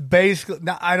that's basically.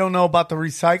 I don't know about the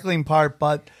recycling part,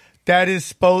 but that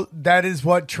is what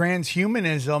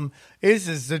transhumanism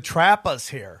is to trap us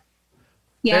here.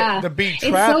 Yeah, to be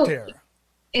trapped here.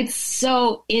 It's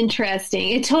so interesting.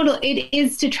 It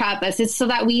is to trap us. It's so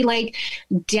that we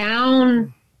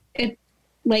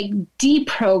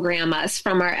deprogram us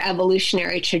from our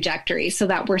evolutionary trajectory, so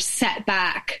that we're set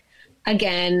back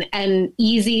again and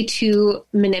easy to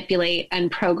manipulate and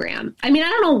program. I mean, I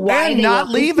don't know why and they not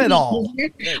leave it all.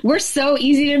 We're so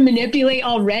easy to manipulate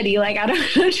already. Like, I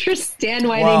don't understand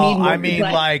why they need more. I mean,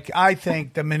 I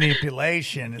think the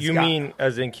manipulation is. You mean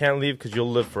as in can't leave because you'll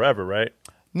live forever, right?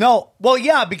 No. Well,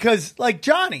 yeah, because like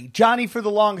Johnny for the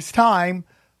longest time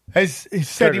has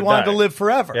said he wanted to live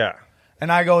forever. Yeah.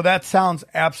 And I go, that sounds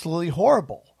absolutely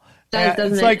horrible.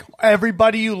 It's like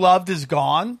everybody you loved is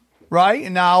gone. Right,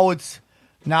 and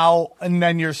and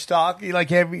then you're stuck. You're like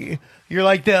you're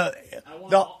like the.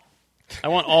 I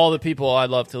want all the people I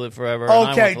love to live forever.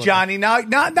 Okay, Johnny. Now,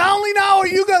 not only now are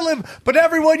you gonna live, but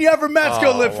everyone you ever met's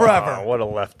gonna live forever. What a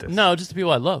leftist! No, just the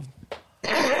people I love.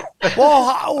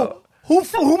 Well,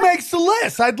 who makes the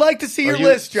list? I'd like to see your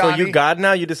list, Johnny. So you God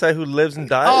now? You decide who lives and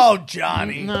dies? Oh,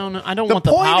 Johnny. No, I don't want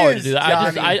the power to do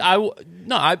that.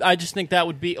 I just think that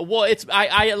would be. Well, it's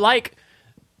I like.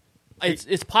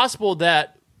 it's possible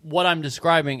that what I'm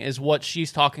describing is what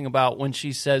she's talking about when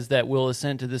she says that we'll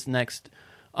ascend to this next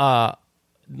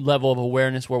level of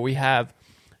awareness where we have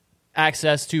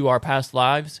access to our past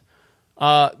lives.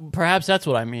 Perhaps that's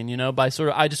what I mean, you know, by sort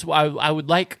of, I would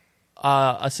like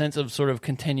a sense of sort of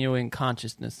continuing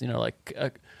consciousness, you know, like.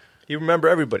 You remember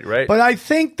everybody, right? But I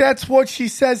think that's what she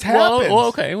says happens. Well,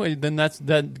 okay, well, then that's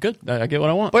good. I get what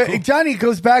I want. But Cool. Johnny, it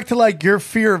goes back to like your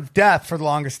fear of death for the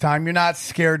longest time. You're not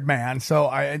scared, man. So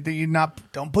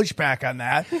don't push back on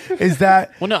that. Is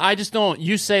that? Well, no, I just don't.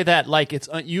 You say that like it's.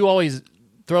 You always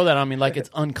throw that on me like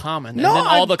it's uncommon. No, and then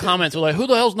all the comments are like, "Who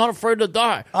the hell's not afraid to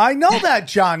die?" I know that,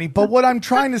 Johnny. But what I'm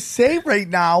trying to say right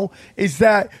now is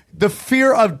that the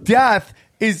fear of death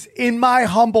is, in my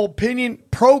humble opinion,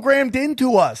 programmed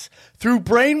into us through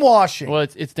brainwashing. Well,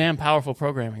 it's damn powerful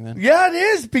programming then. Yeah, it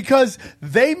is, because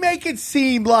they make it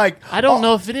seem like... I don't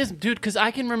know if it is, dude, because I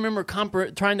can remember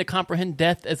trying to comprehend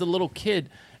death as a little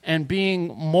kid and being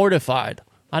mortified.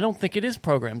 I don't think it is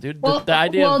programmed, dude. Well, the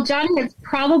idea well, Johnny, it's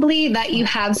probably that you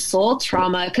have soul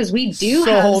trauma, because we do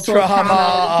have soul trauma.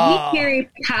 trauma. We carry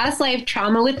past life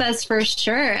trauma with us for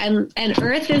sure. And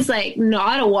Earth is like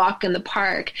not a walk in the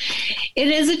park. It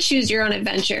is a choose your own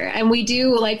adventure. And we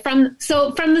do like from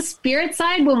the spirit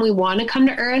side, when we want to come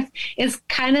to Earth, it's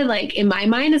kind of like, in my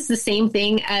mind, it's the same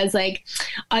thing as like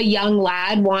a young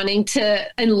lad wanting to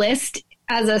enlist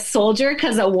as a soldier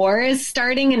because a war is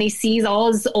starting, and he sees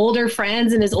all his older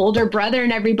friends and his older brother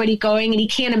and everybody going, and he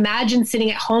can't imagine sitting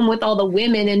at home with all the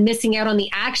women and missing out on the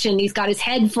action. He's got his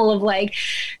head full of like,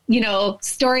 you know,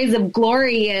 stories of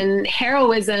glory and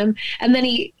heroism. And then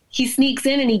he sneaks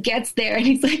in and he gets there and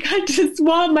he's like, I just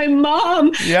want my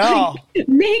mom. Yeah. Like,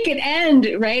 make it end,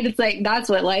 right? It's like, that's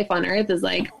what life on Earth is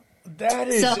like. That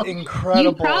is so incredible.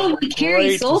 You probably carry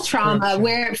Great soul trauma, description.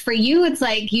 where for you it's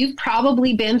like you've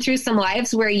probably been through some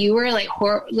lives where you were like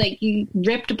you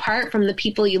ripped apart from the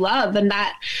people you love, and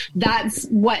that's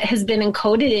what has been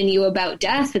encoded in you about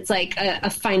death. It's like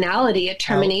a finality, a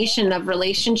termination of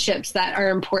relationships that are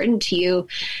important to you,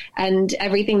 and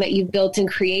everything that you've built and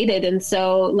created. And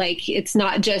so, like, it's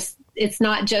not just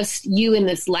you in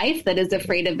this life that is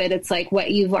afraid of it. It's like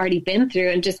what you've already been through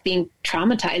and just being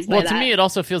traumatized by that. Well, to me, it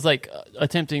also feels like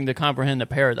attempting to comprehend a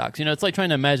paradox. You know, it's like trying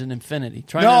to imagine infinity.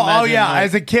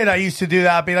 As a kid, I used to do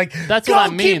that. I'd be like, that's what I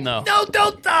mean, though. No,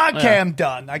 don't. Okay, I'm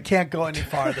done. I can't go any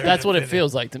farther. That's what it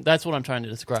feels like. That's what I'm trying to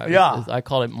describe. Yeah. I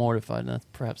call it mortified, and that's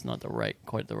perhaps not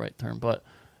quite the right term, but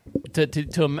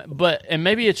and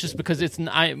maybe it's just because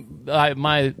I'm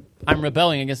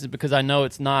rebelling against it because I know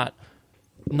it's not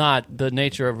the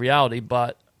nature of reality,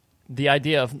 but the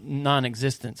idea of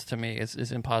non-existence to me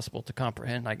is impossible to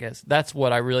comprehend. I guess that's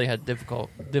what I really had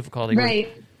difficulty right.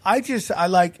 with. I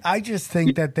just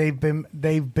think that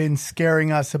they've been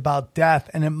scaring us about death,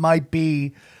 and it might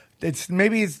be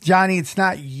maybe it's Johnny. It's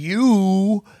not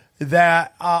you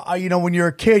that when you're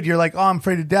a kid, you're like, oh, I'm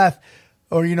afraid of death,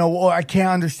 or I can't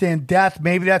understand death.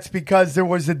 Maybe that's because there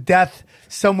was a death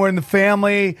somewhere in the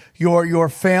family. Your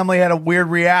family had a weird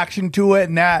reaction to it,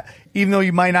 and that even though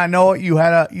you might not know it,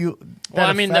 Well,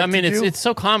 I mean, it's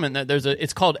so common that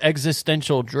it's called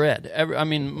existential dread.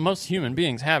 Most human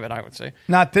beings have it, I would say.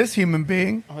 Not this human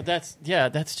being. Oh, that's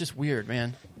just weird,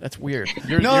 man. That's weird.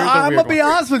 I'm gonna be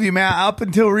honest with you, man. Up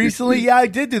until recently, yeah, I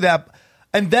did do that,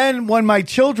 and then when my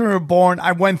children were born,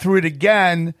 I went through it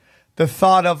again. The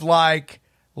thought of like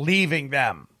leaving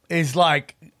them is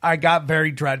like I got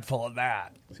very dreadful of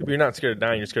that. But you're not scared of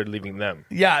dying; you're scared of leaving them.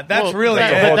 Yeah, that's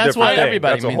that's what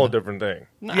everybody means. That's a whole different thing.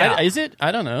 Yeah. Is it?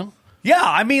 I don't know. Yeah,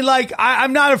 I mean, like,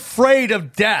 I'm not afraid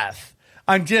of death.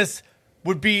 I'm just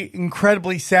would be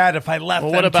incredibly sad if I left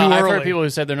them too early. I've heard people who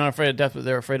said they're not afraid of death, but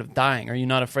they're afraid of dying. Are you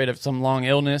not afraid of some long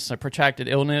illness, a protracted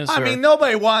illness? I mean,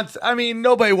 nobody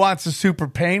wants a super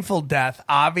painful death,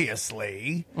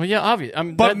 obviously. Well, yeah, obvious.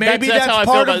 But maybe that's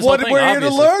part of what we're here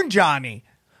to learn, Johnny.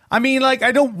 I mean, like,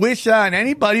 I don't wish that on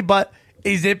anybody, but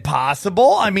is it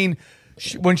possible? I mean,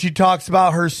 when she talks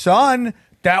about her son,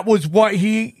 that was what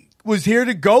he was here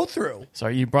to go through.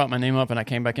 Sorry, you brought my name up and I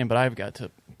came back in, but I got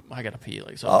to pee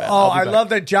like so bad. I love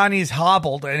that Johnny's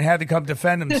hobbled and had to come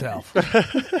defend himself.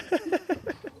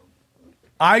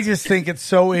 I just think it's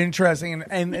so interesting,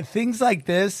 and things like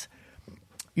this,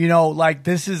 like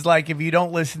this is like if you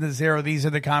don't listen to Zero, these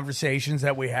are the conversations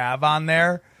that we have on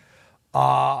there.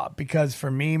 Because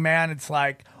for me, man, it's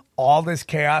like all this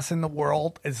chaos in the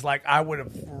world is like I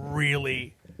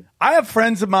have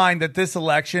friends of mine that this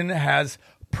election has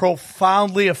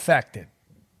profoundly affected.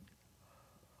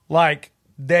 Like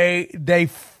they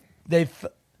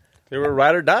were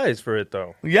ride or dies for it,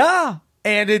 though. Yeah,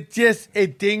 and it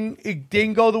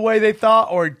didn't go the way they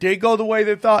thought, or it did go the way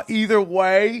they thought. Either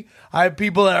way, I have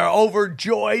people that are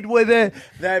overjoyed with it,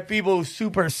 that have people who are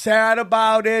super sad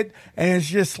about it, and it's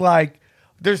just like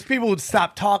there's people who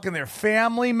stop talking to their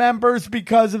family members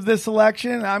because of this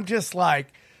election. I'm just like,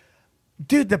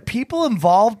 dude, the people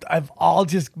involved have all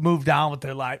just moved on with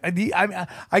their life.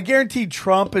 I guarantee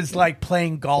Trump is like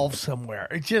playing golf somewhere.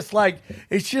 It's just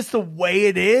the way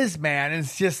it is, man.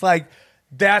 It's just like,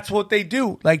 that's what they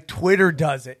do. Like Twitter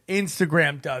does it.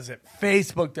 Instagram does it.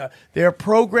 Facebook does it. They're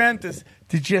programmed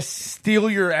to just steal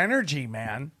your energy,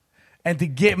 man. And to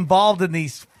get involved in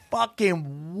these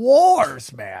fucking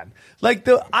wars, man. Like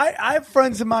I have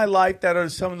friends in my life that are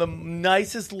some of the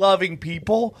nicest, loving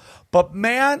people, but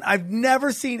man, I've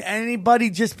never seen anybody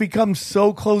just become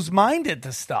so close-minded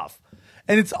to stuff.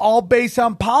 And it's all based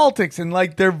on politics and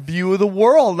like their view of the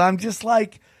world. I'm just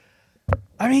like,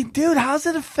 I mean, dude, how's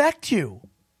it affect you?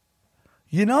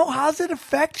 You know, how's it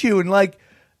affect you? And like,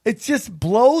 it just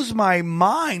blows my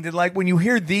mind. And like when you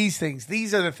hear these things,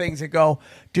 these are the things that go,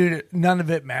 dude, none of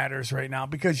it matters right now.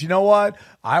 Because you know what?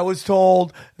 I was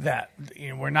told that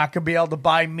we're not going to be able to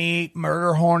buy meat.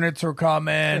 Murder hornets are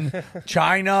coming.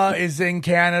 China is in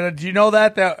Canada. Do you know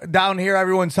that down here,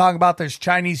 everyone's talking about there's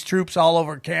Chinese troops all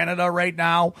over Canada right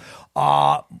now?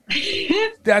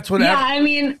 That's what. Yeah, I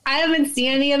mean, I haven't seen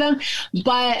any of them,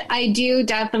 but I do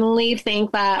definitely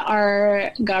think that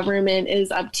our government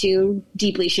is up to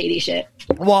deeply shady shit.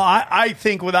 Well, I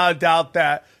think without a doubt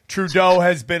that Trudeau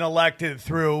has been elected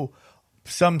through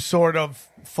some sort of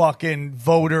fucking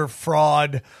voter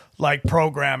fraud like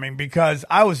programming, because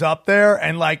I was up there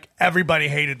and like everybody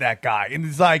hated that guy, and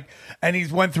he's like, and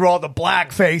he's went through all the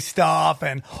blackface stuff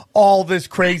and all this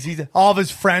crazy, all of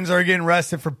his friends are getting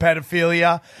arrested for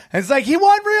pedophilia, and it's like he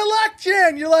won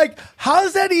re-election. You're like, how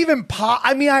is that even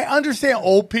I mean, I understand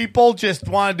old people just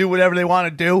want to do whatever they want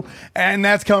to do, and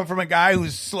that's coming from a guy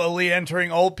who's slowly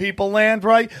entering old people land,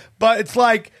 right? But it's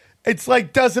like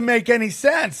doesn't make any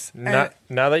sense. Now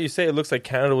that you say it, it looks like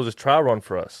Canada was a trial run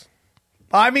for us.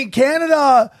 I mean,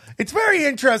 Canada, it's very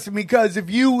interesting because if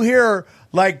you hear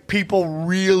like people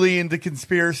really into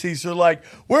conspiracies, they're like,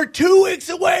 we're 2 weeks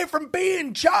away from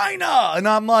being China. And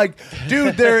I'm like,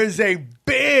 dude, there is a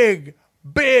big,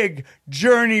 big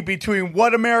journey between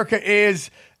what America is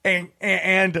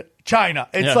and China.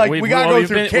 It's like we got to go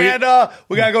through Canada.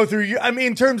 We got to go through, I mean,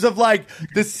 in terms of like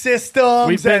the systems.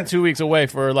 We've been 2 weeks away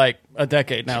for like a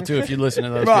decade now, too, if you listen to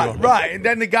those people. Right. And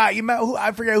then the guy, you met,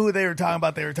 I forget who they were talking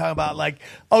about. They were talking about like,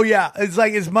 oh, yeah, it's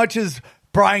like as much as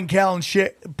Brian Callen's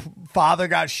father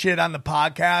got shit on the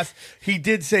podcast, he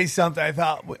did say something I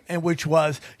thought, which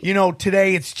was,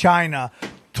 today it's China.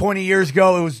 20 years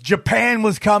ago, it was Japan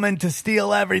was coming to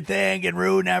steal everything and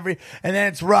ruin everything. And then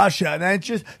it's Russia. And then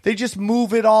they just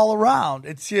move it all around.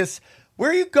 It's just, where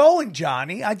are you going,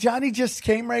 Johnny? Johnny just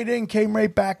came right in, came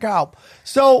right back out.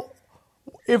 So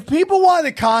if people want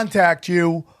to contact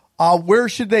you, where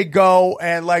should they go?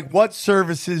 And like, what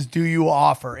services do you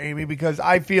offer, Amy? Because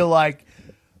I feel like,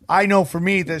 I know for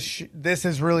me, this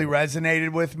has really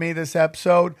resonated with me, this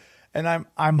episode. And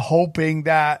I'm hoping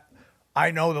that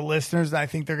I know the listeners, and I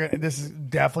think this is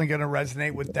definitely going to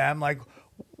resonate with them. Like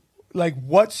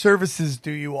what services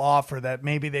do you offer that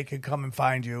maybe they could come and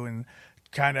find you and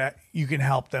kind of you can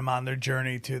help them on their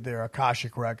journey to their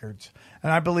Akashic records?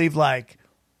 And I believe like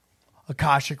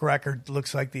Akashic record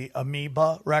looks like the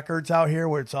Amoeba records out here,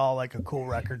 where it's all like a cool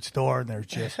record store and there's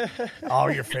just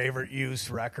all your favorite used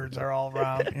records are all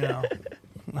around,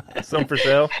 Some for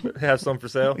sale. Have some for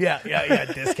sale. Yeah.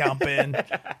 Discount bin.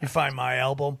 You find my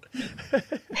album.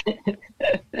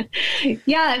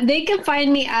 Yeah, they can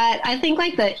find me at, I think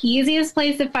like the easiest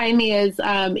place to find me is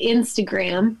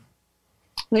Instagram,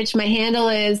 which my handle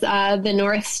is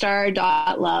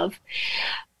thenorthstar.love.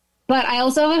 But I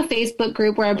also have a Facebook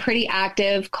group where I'm pretty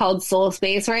active called Soul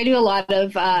Space, where I do a lot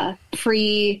of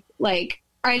free,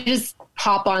 I just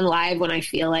hop on live when I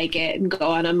feel like it and go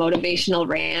on a motivational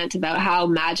rant about how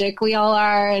magic we all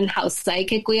are and how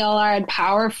psychic we all are and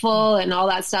powerful and all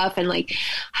that stuff, and like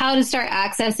how to start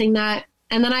accessing that.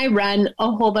 And then I run a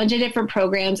whole bunch of different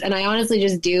programs, and I honestly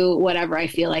just do whatever I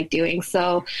feel like doing.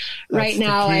 So right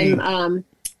now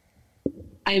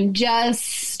I'm just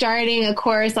starting a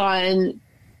course on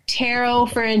tarot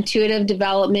for intuitive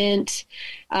development.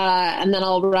 And then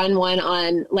I'll run one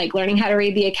on like learning how to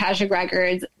read the Akashic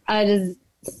records.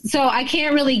 So I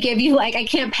can't really give you I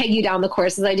can't peg you down the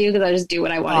courses I do because I just do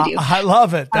what I want to do. I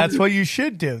love it. That's what you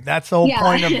should do. That's the whole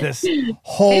point of this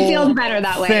whole It feels better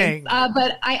that thing. way.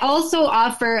 But I also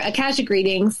offer Akashic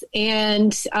readings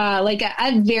and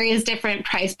at various different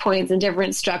price points and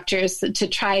different structures to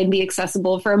try and be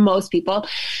accessible for most people.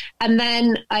 And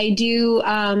then I do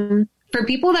for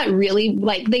people that really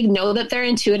they know that they're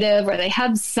intuitive or they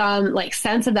have some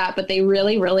sense of that, but they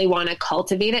really, really want to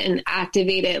cultivate it and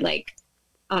activate it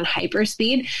on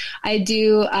hyperspeed. I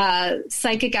do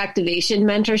psychic activation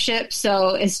mentorship. So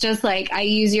it's just I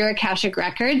use your Akashic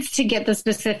records to get the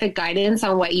specific guidance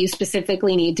on what you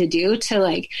specifically need to do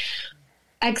to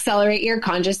accelerate your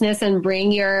consciousness and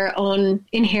bring your own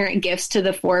inherent gifts to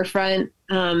the forefront.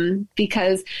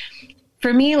 Because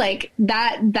for me,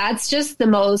 that's just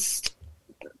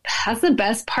that's the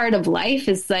best part of life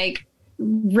is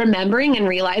remembering and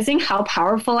realizing how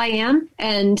powerful I am,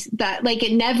 and that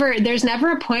there's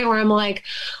never a point where I'm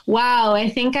wow, I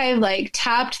think I've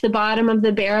tapped the bottom of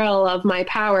the barrel of my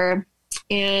power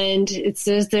and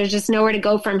there's just nowhere to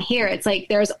go from here. It's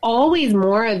there's always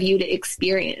more of you to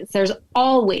experience. There's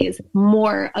always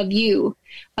more of you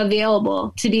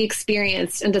available to be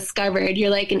experienced and discovered.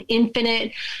 You're an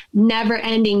infinite, never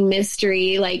ending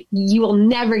mystery. You will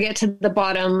never get to the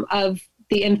bottom of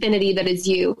the infinity that is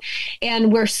you.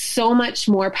 And we're so much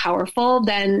more powerful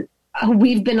than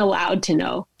we've been allowed to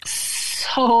know.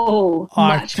 So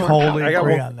much more powerful. I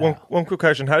got one quick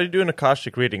question. How do you do an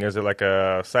Akashic reading? Is it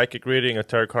a psychic reading, a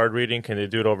tarot card reading? Can you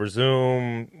do it over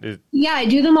Zoom? Yeah, I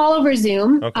do them all over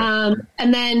Zoom. Okay.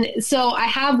 And then, so I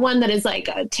have one that is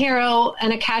a tarot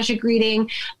and Akashic reading,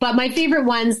 but my favorite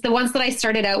ones, the ones that I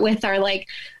started out with are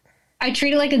I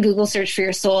treat it like a Google search for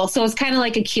your soul. So it's kind of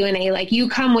like a Q&A. You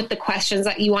come with the questions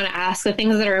that you want to ask, the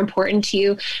things that are important to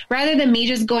you, rather than me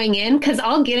just going in, because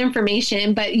I'll get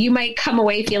information, but you might come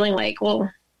away feeling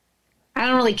well, I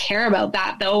don't really care about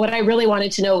that, though. What I really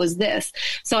wanted to know was this.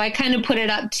 So I kind of put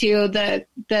it up to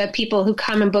the people who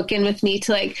come and book in with me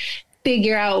to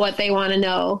figure out what they want to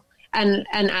know and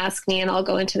ask me, and I'll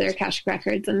go into their Akashic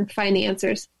records and find the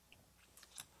answers.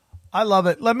 I love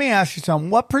it. Let me ask you something.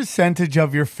 What percentage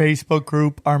of your Facebook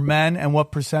group are men and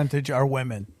what percentage are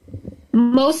women?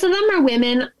 Most of them are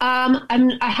women.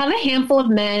 I have a handful of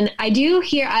men.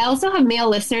 I also have male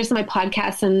listeners to my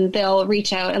podcast, and they'll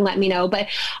reach out and let me know. But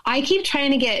I keep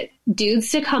trying to get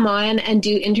dudes to come on and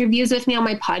do interviews with me on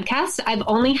my podcast. I've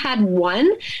only had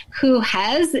one who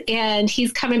has, and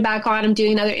he's coming back on. I'm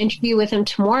doing another interview with him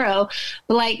tomorrow.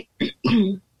 But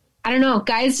I don't know.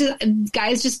 Guys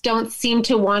just don't seem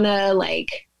to want to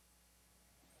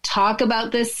talk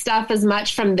about this stuff as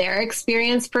much from their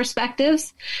experience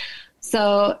perspectives.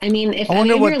 So, I mean, if I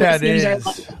wonder any what of your that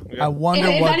listeners is. are, I wonder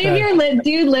if what any of your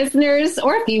dude listeners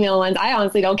or female ones, I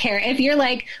honestly don't care. If you're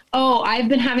oh, I've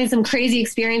been having some crazy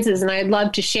experiences and I'd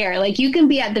love to share. You can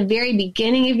be at the very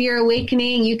beginning of your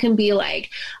awakening. You can be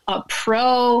a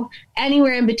pro,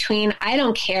 anywhere in between. I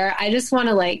don't care. I just want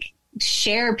to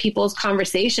share people's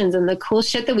conversations and the cool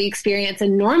shit that we experience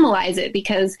and normalize it,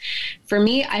 because for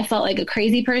me, I felt like a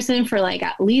crazy person for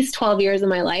at least 12 years of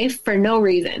my life for no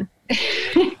reason.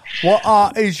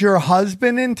 Well, is your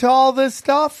husband into all this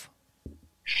stuff?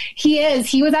 He is.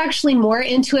 He was actually more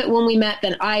into it when we met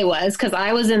than I was, because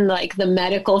I was in the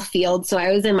medical field, so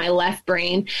I was in my left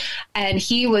brain, and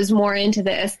he was more into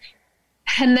this.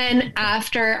 And then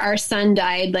after our son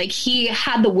died, he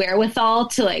had the wherewithal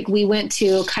to we went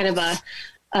to kind of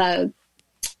a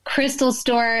crystal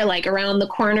store around the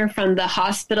corner from the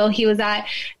hospital he was at,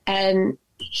 and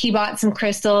he bought some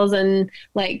crystals and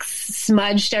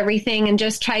smudged everything and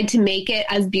just tried to make it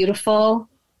as beautiful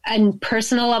and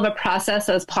personal of a process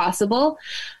as possible.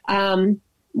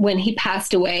 When he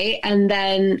passed away.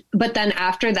 But then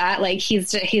after that,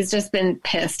 he's just been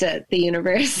pissed at the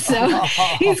universe. So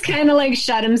he's kind of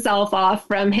shut himself off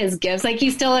from his gifts. He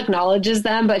still acknowledges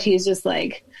them, but he's just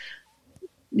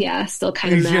still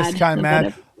kind of mad. He's just kind of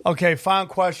mad. Okay, final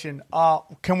question.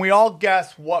 Can we all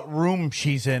guess what room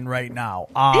she's in right now?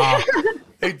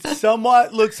 It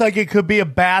somewhat looks like it could be a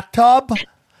bathtub.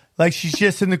 She's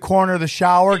just in the corner of the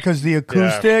shower because of the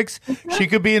acoustics. Yeah. She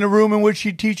could be in a room in which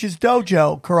she teaches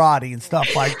dojo karate and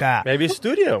stuff like that. Maybe a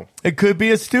studio. It could be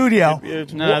a studio.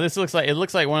 No, this looks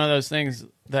like one of those things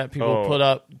that people put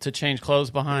up to change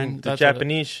clothes behind. The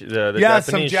Japanese, the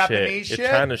some Japanese shit.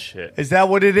 China shit. Is that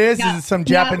what it is? Yeah. Is it some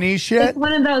Japanese shit? It's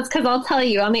one of those, because I'll tell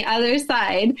you, on the other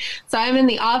side, so I'm in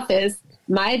the office.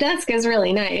 My desk is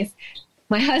really nice.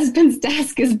 My husband's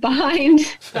desk is behind.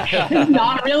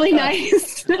 Not really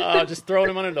nice. Just throwing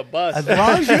him under the bus. As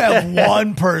long as you have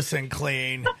one person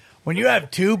clean. When you have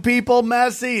two people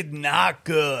messy, not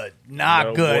good. Not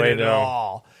No good bueno. at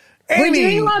all. We're Amy,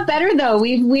 doing a lot better though.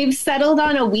 We've settled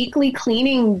on a weekly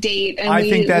cleaning date, and I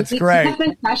think that's great. We've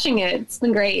been crushing it. It's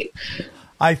been great.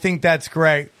 I think that's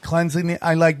great. Cleansing,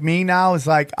 I like me now is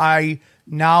like I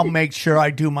now make sure I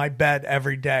do my bed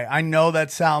every day. I know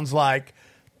that sounds like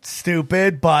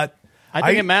stupid, but I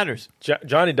think it matters.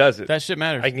 Johnny does it. That shit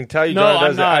matters. I can tell you No, Johnny I'm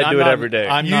does not. it. I do it every day.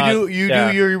 You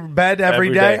Yeah. do your bed every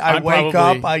Every day. day. I I'm wake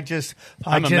probably- up.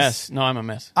 I'm a mess. No, I'm a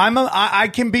mess. I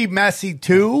can be messy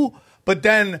too, but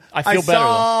then I feel better,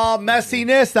 saw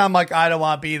messiness. I'm like, I don't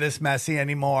want to be this messy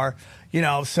anymore.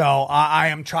 So I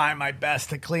am trying my best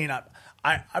to clean up.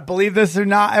 I believe this or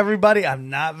not, everybody, I'm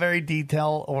not very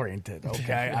detail oriented.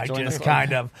 Okay, I Join just the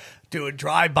kind of do a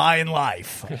drive-by in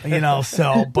life,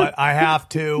 So, but I have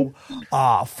to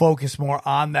focus more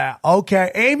on that.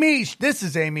 Okay, Amy, this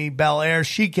is Amy Bel Air.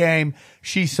 She came,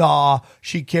 she saw,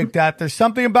 she kicked that. There's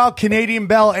something about Canadian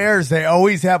Bel Airs. They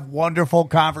always have wonderful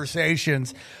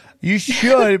conversations. You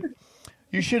should.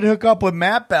 You should hook up with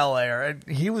Matt Belair.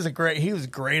 He was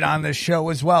great on this show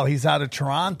as well. He's out of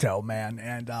Toronto, man,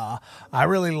 and I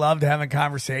really loved having a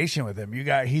conversation with him.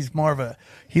 He's more of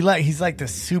he's like the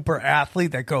super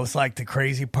athlete that goes like to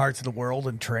crazy parts of the world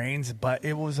and trains. But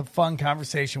it was a fun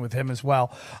conversation with him as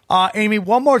well. Amy,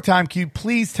 one more time, can you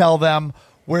please tell them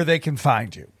where they can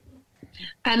find you?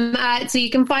 So you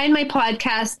can find my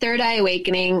podcast, Third Eye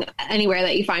Awakening, anywhere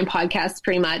that you find podcasts,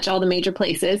 pretty much all the major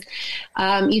places.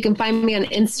 You can find me on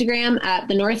Instagram at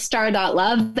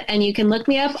thenorthstar.love, and you can look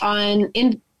me up on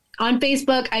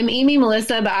Facebook. I'm Amy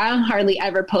Melissa, but I don't hardly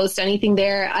ever post anything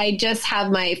there. I just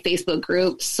have my Facebook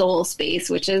group, Soul Space,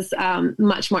 which is a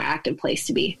much more active place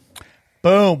to be.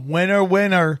 Boom. Winner,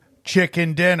 winner,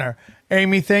 chicken dinner.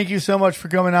 Amy, thank you so much for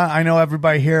coming on. I know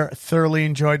everybody here thoroughly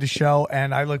enjoyed the show,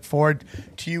 and I look forward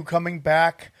to you coming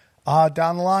back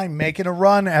down the line, making a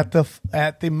run at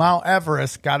the Mount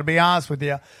Everest. Got to be honest with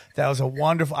you, that was a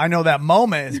wonderful. I know that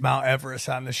moment is Mount Everest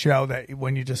on the show that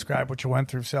when you describe what you went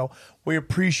through. So we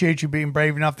appreciate you being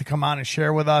brave enough to come on and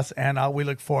share with us, and we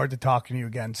look forward to talking to you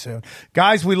again soon,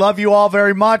 guys. We love you all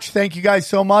very much. Thank you guys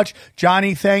so much,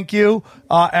 Johnny. Thank you,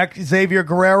 Xavier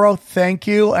Guerrero. Thank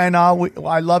you, and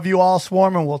I love you all,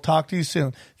 Swarm, and we'll talk to you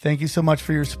soon. Thank you so much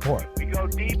for your support. We go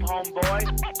deep, homeboy.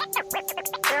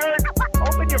 Aaron,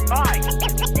 open your mind.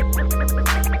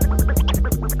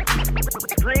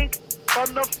 Drink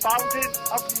from the fountain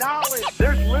of knowledge.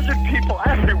 There's lizard people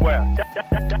everywhere.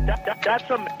 That's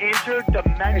some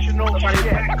interdimensional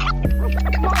shit.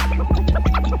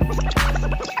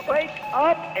 Wake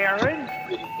up, Aaron.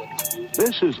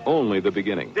 This is only the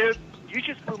beginning. Dude, you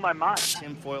just blew my mind.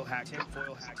 Tinfoil hack.